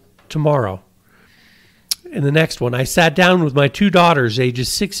 76-year-old tomorrow. And the next one, I sat down with my 2 daughters, ages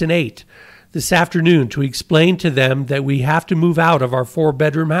 6 and 8, this afternoon to explain to them that we have to move out of our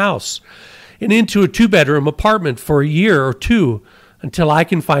 4-bedroom house and into a 2-bedroom apartment for a year or 2 until I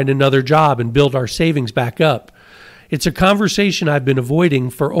can find another job and build our savings back up. It's a conversation I've been avoiding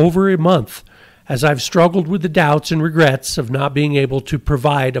for over a month as I've struggled with the doubts and regrets of not being able to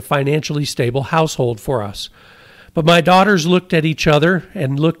provide a financially stable household for us. But my daughters looked at each other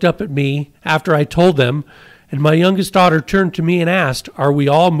and looked up at me after I told them, and my youngest daughter turned to me and asked, "Are we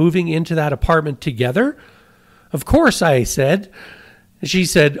all moving into that apartment together?" "Of course," I said. She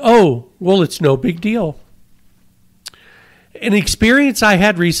said, "Oh, well, it's no big deal." An experience I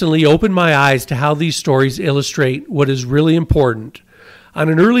had recently opened my eyes to how these stories illustrate what is really important. On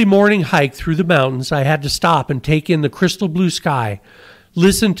an early morning hike through the mountains, I had to stop and take in the crystal blue sky,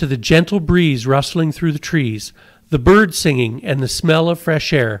 listen to the gentle breeze rustling through the trees, the birds singing, and the smell of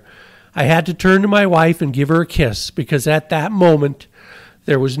fresh air. I had to turn to my wife and give her a kiss because at that moment,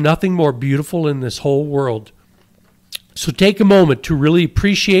 there was nothing more beautiful in this whole world. So take a moment to really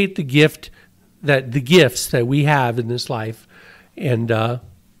appreciate the gifts that we have in this life. And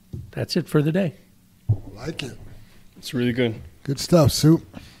that's it for the day. Like it. It's really good. Good stuff, Soup.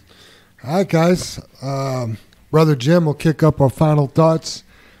 All right, guys. Brother Jim will kick up our final thoughts.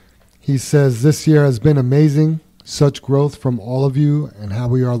 He says, this year has been amazing. Such growth from all of you, and how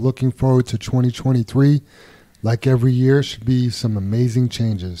we are looking forward to 2023. Like every year, should be some amazing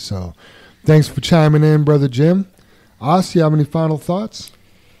changes. So thanks for chiming in, Brother Jim. Os, you have any final thoughts?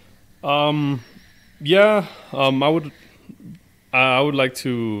 I would like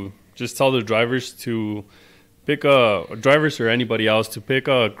to just tell the drivers to pick drivers or anybody else to pick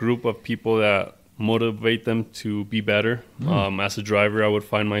a group of people that motivate them to be better. As a driver, I would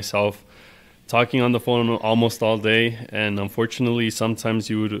find myself talking on the phone almost all day, and unfortunately sometimes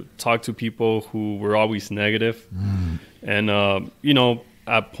you would talk to people who were always negative. And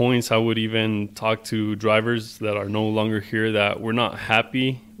at points I would even talk to drivers that are no longer here that were not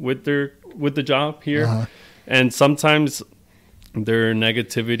happy with the job here. And sometimes their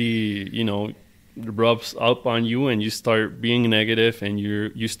negativity, you know, rubs up on you, and you start being negative, and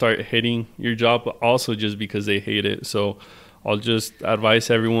you start hating your job also just because they hate it. So I'll just advise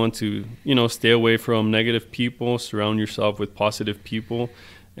everyone to, you know, stay away from negative people, surround yourself with positive people,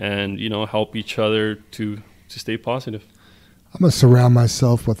 and, you know, help each other to stay positive. I'm going to surround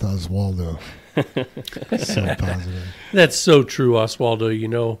myself with Oswaldo. So positive. That's so true, Oswaldo. You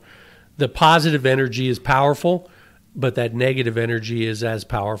know, the positive energy is powerful, but that negative energy is as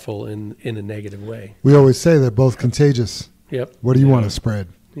powerful in a negative way. We always say they're both contagious. Yep. What do you want to spread?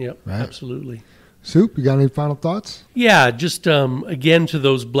 Yep, right? Absolutely. Soup, you got any final thoughts? Yeah, just again to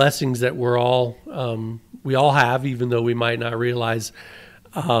those blessings that we all have, even though we might not realize.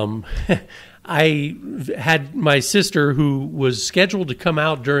 I had my sister who was scheduled to come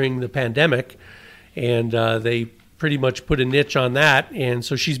out during the pandemic, and they pretty much put a niche on that. And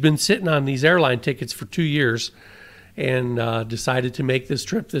so she's been sitting on these airline tickets for 2 years, and decided to make this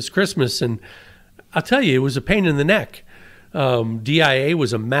trip this Christmas. And I'll tell you, it was a pain in the neck. DIA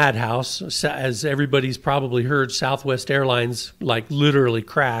was a madhouse. As everybody's probably heard, Southwest Airlines like literally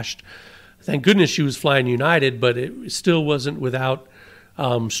crashed. Thank goodness she was flying United, but it still wasn't without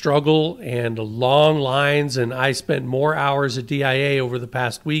struggle and long lines. And I spent more hours at DIA over the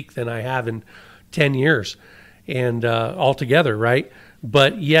past week than I have in 10 years and altogether, right?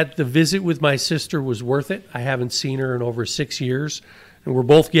 But yet the visit with my sister was worth it. I haven't seen her in over 6 years, and we're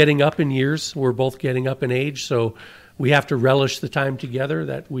both getting up in years. We're both getting up in age, so we have to relish the time together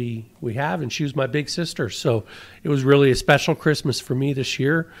that we have, and she was my big sister. So it was really a special Christmas for me this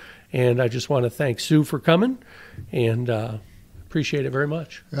year, and I just want to thank Sue for coming, and appreciate it very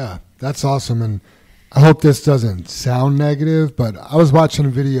much. Yeah, that's awesome, and I hope this doesn't sound negative, but I was watching a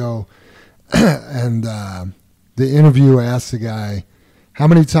video, and the interviewer asked the guy, how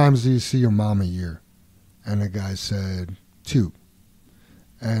many times do you see your mom a year? And the guy said, 2.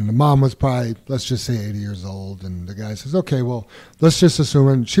 And the mom was probably, let's just say 80 years old. And the guy says, okay, well, let's just assume,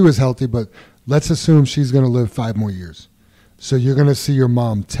 and she was healthy, but let's assume she's going to live 5 more years. So you're going to see your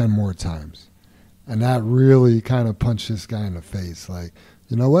mom 10 more times. And that really kind of punched this guy in the face. Like,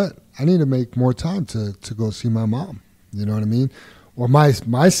 you know what? I need to make more time to go see my mom. You know what I mean? Or my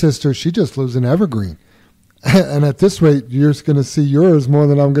sister, she just lives in Evergreen. And at this rate, you're going to see yours more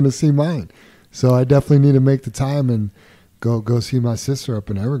than I'm going to see mine. So I definitely need to make the time and go see my sister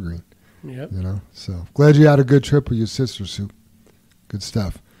up in Evergreen. Yep. You know, so glad you had a good trip with your sister, Soup. Good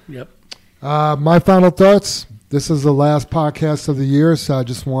stuff. Yep. My final thoughts. This is the last podcast of the year, so I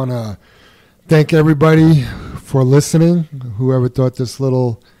just want to thank everybody for listening. Whoever thought this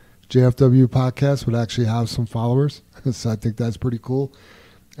little JFW podcast would actually have some followers. So I think that's pretty cool.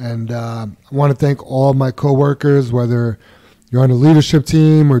 And I want to thank all my coworkers, whether you're on the leadership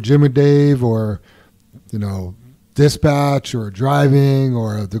team or Jim and Dave or, you know, dispatch or driving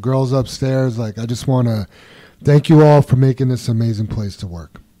or the girls upstairs. Like, I just want to thank you all for making this amazing place to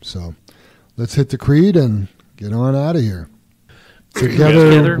work. So let's hit the creed and get on out of here.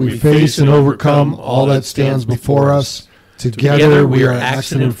 Together we face and overcome all that stands before us. Together we are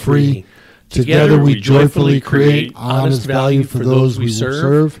accident-free. Together we joyfully create honest value for those we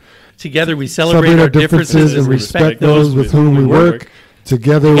serve. Together we celebrate our differences and respect those with whom we work.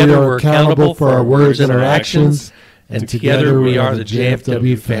 Together we are accountable for our words and our actions. And together we are the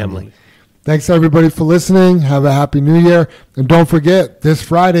JFW family. Thanks everybody for listening. Have a happy new year. And don't forget, this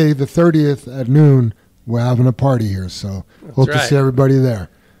Friday, the 30th at noon, we're having a party here. So hope to see everybody there.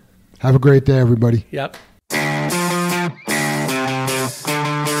 Have a great day, everybody. Yep.